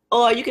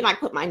 Or you can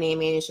put my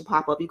name in, it should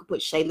pop up. You can put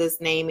Shayla's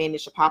name in,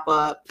 it should pop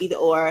up. Either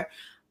or.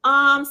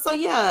 So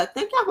yeah,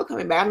 thank y'all for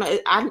coming back.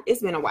 I know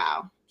it's been a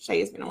while. Shay,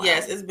 it's been a while.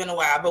 Yes, it's been a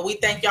while. But we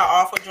thank y'all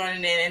all for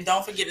joining in. And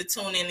don't forget to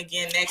tune in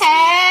again next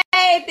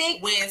week.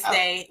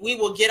 Wednesday. We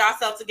will get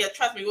ourselves together.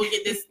 Trust me, we'll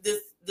get this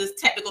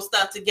technical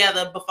stuff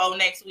together before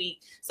next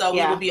week. So we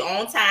will be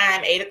on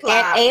time, 8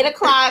 o'clock. At 8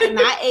 o'clock,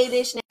 not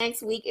 8-ish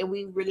next week. And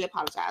we really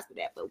apologize for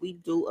that. But we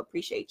do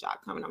appreciate y'all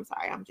coming. I'm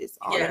sorry. I'm just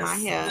all in my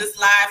hair. This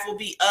live will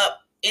be up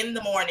in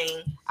the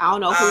morning. I don't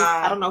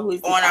know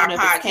who's on our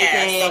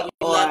podcast. So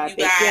we love you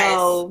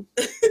guys.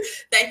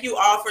 Thank you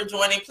all for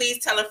joining. Please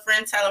tell a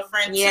friend.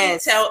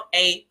 Yes. Tell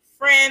a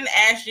friend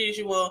as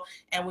usual.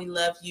 And we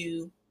love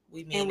you.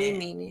 We mean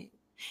it.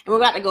 And we're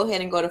about to go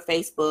ahead and go to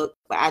Facebook.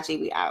 But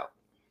IG, we out.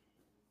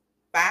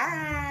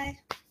 Bye.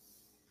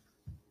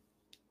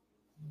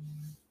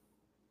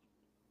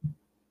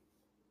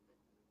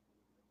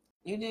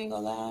 You didn't go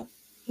live?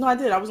 No, I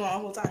did. I was on the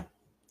whole time.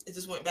 It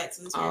just went back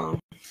to this one.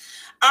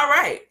 All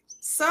right.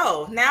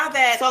 So now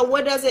that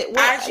what does it?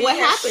 What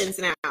happens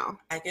now?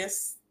 I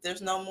guess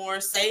there's no more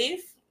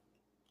save,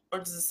 or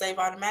does it save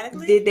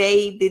automatically? Did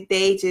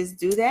they just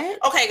do that?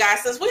 Okay,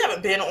 guys. Since we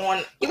haven't been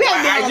on,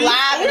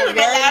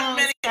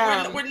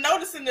 live. We're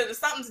noticing that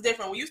something's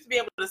different. We used to be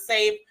able to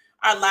save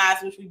our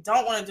lives, which we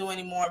don't want to do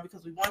anymore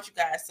because we want you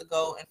guys to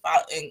go and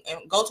follow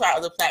and go to our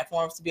other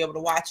platforms to be able to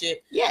watch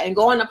it. Yeah, and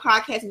go on the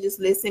podcast and just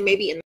listen,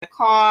 maybe in the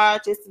car,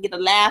 just to get a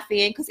laugh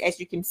in, because as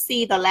you can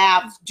see, the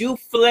laughs do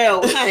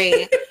flow,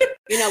 honey.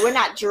 You know, we're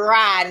not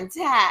dry and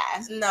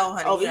tired. No,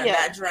 honey, we're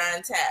not dry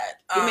and tired.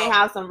 We may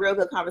have some real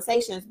good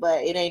conversations,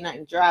 but it ain't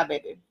nothing dry,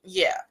 baby.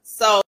 Yeah.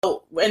 So,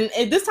 and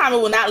this time it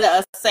will not let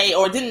us say,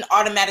 or didn't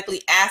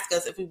automatically ask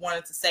us if we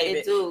wanted to save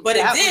it. But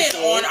it did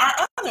on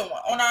our other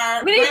one. On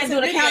our we didn't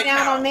do the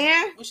countdown on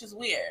there, which is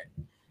weird.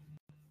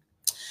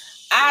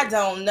 I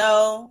don't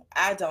know.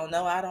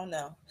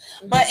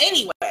 Mm-hmm. But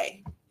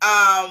anyway,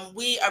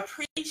 we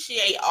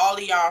appreciate all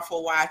of y'all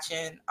for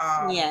watching.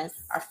 Yes.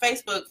 Our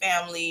Facebook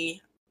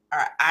family,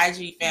 our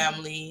IG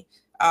family,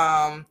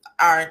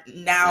 our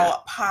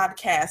now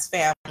podcast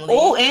family.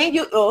 Oh, and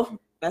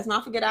let's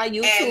not forget our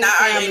YouTube and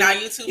family. Our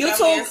YouTube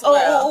family as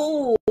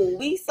well.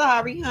 We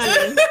sorry,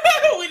 honey.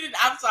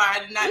 I'm sorry, I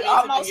did not. We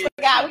almost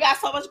forgot. We got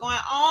so much going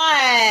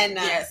on.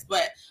 Yes,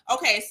 but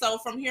okay. So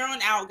from here on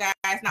out,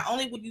 guys, not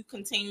only will you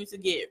continue to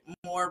get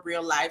more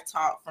real life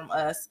talk from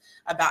us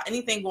about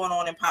anything going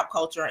on in pop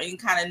culture, or any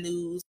kind of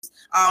news,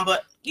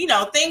 but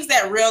things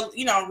that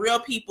real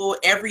people,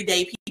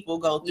 everyday people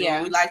go through.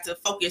 Yeah. We like to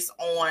focus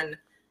on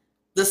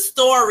the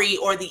story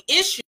or the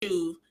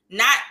issue,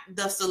 not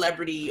the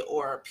celebrity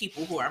or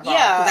people who are involved.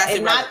 Yeah, that's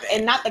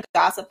and not the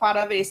gossip part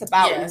of it. It's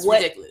about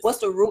what's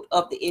the root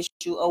of the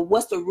issue, or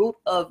what's the root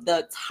of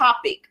the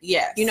topic.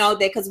 Yes.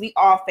 Because we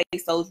all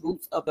face those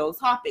roots of those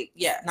topics.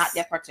 Yes. Not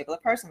that particular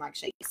person, like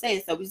Shay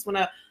said. So we just want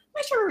to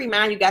make sure we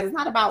remind you guys, it's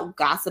not about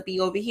gossipy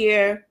over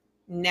here.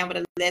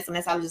 Nevertheless,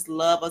 unless I just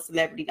love a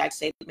celebrity, like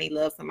Shay may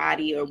love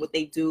somebody or what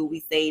they do, we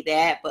say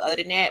that. But other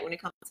than that, when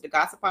it comes to the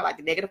gossip part, like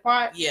the negative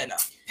part,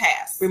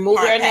 pass. Remove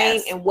their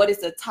name and what is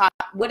the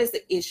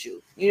issue?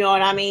 You know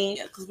what I mean?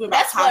 Yeah, because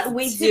that's what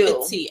we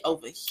do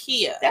over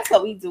here. That's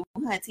what we do,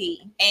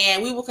 honey.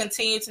 And we will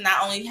continue to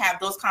not only have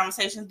those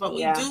conversations, but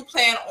we do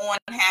plan on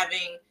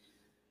having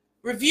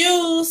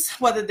reviews,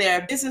 whether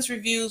they're business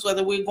reviews,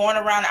 whether we're going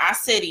around our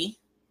city.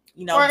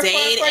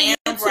 Dade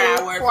and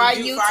Broward for our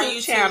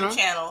YouTube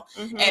channel.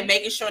 Mm-hmm. And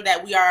making sure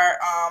that we are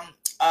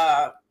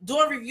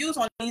doing reviews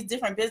on these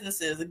different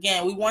businesses.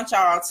 Again, we want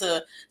y'all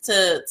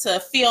to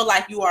feel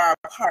like you are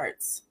a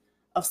part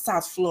of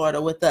South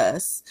Florida with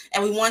us,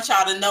 and we want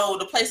y'all to know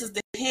the places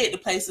that hit, the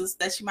places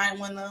that you might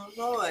want to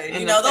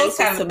avoid. Those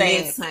kinds of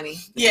things, honey.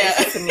 Yeah.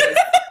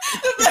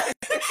 The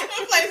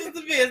places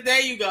to miss.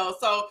 There you go.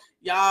 So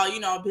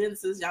y'all,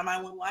 businesses, y'all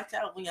might want to watch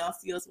out when y'all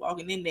see us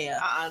walking in there.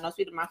 No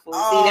speed of my food.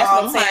 See, that's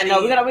what I'm saying.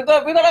 No, we're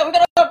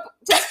gonna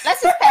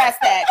let's just pass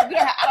that. I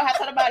don't have to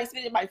tell nobody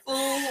spitting my food.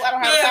 I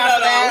don't have time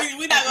for that.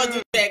 We're not gonna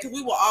do that, because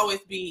we will always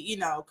be,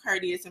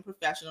 courteous and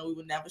professional. We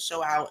would never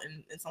show out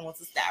in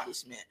someone's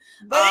establishment.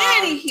 But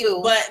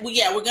anywho,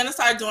 we're gonna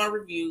start doing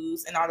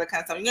reviews and all that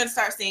kind of stuff. You're gonna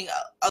start seeing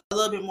a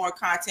little bit more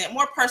content,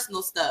 more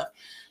personal stuff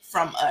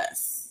from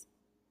us.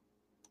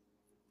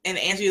 And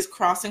Angie is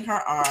crossing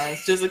her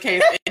arms, just in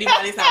case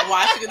anybody's not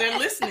watching and they're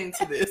listening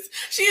to this.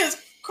 She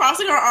is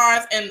crossing her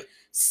arms and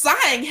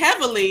sighing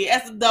heavily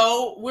as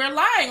though we're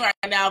lying right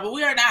now, but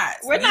we are not.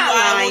 We're not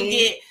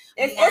lying.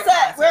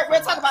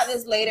 We'll talk about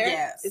this later.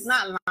 Yes. It's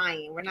not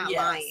lying. We're not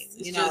lying.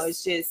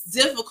 It's just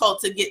difficult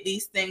to get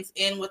these things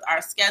in with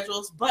our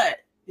schedules,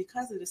 but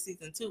because of the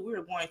season 2,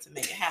 we're going to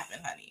make it happen,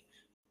 honey.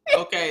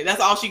 Okay, that's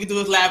all she can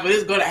do is laugh, but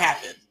it's going to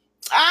happen.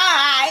 All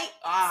right.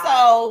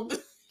 So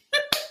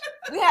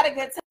we had a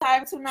good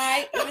time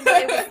tonight. Even though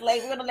it was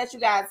late, we're going to let you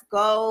guys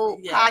go.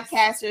 Yes.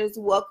 Podcasters,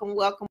 welcome.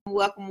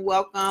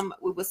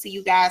 We will see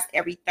you guys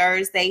every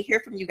Thursday. Hear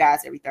from you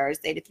guys every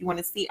Thursday. If you want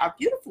to see our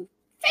beautiful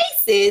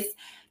faces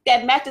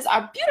that matches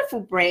our beautiful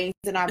brains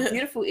and our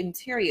beautiful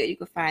interior, you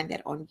can find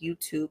that on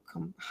YouTube.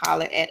 Come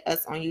holler at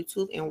us on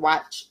YouTube and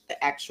watch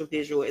the actual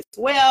visual as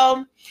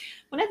well.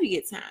 Whenever you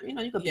get time,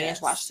 you can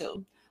binge watch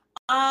too.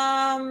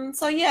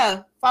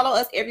 Follow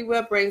us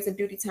everywhere. Brains and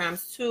Beauty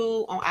Times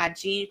 2 on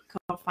IG.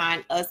 Come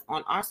find us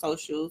on our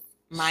socials.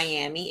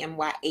 Miami,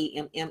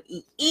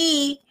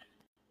 MYAMMEE.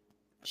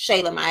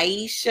 Shayla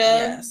Maisha.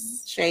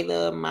 Yes.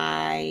 Shayla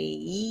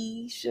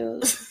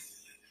Maisha.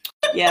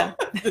 Yeah.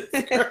 Just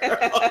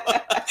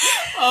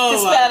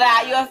spell it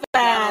out. You're a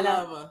fan.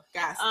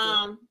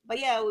 But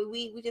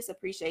we just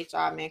appreciate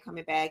y'all, man,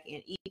 coming back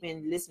and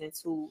even listening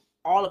to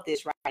all of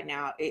this right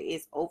now. It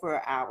is over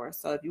an hour.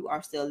 So if you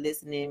are still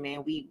listening,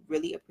 man, we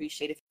really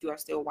appreciate it. If you are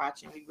still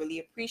watching, we really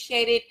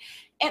appreciate it.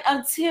 And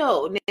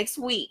until next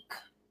week,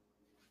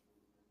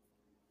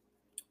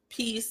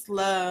 peace,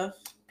 love,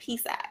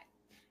 peace out,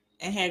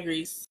 and hair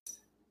grease.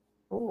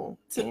 Oh,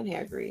 and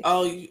hair grease.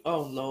 Oh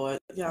Lord.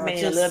 Y'all,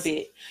 just a little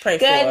bit. Pray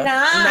Good for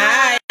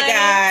night. Night,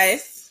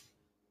 guys.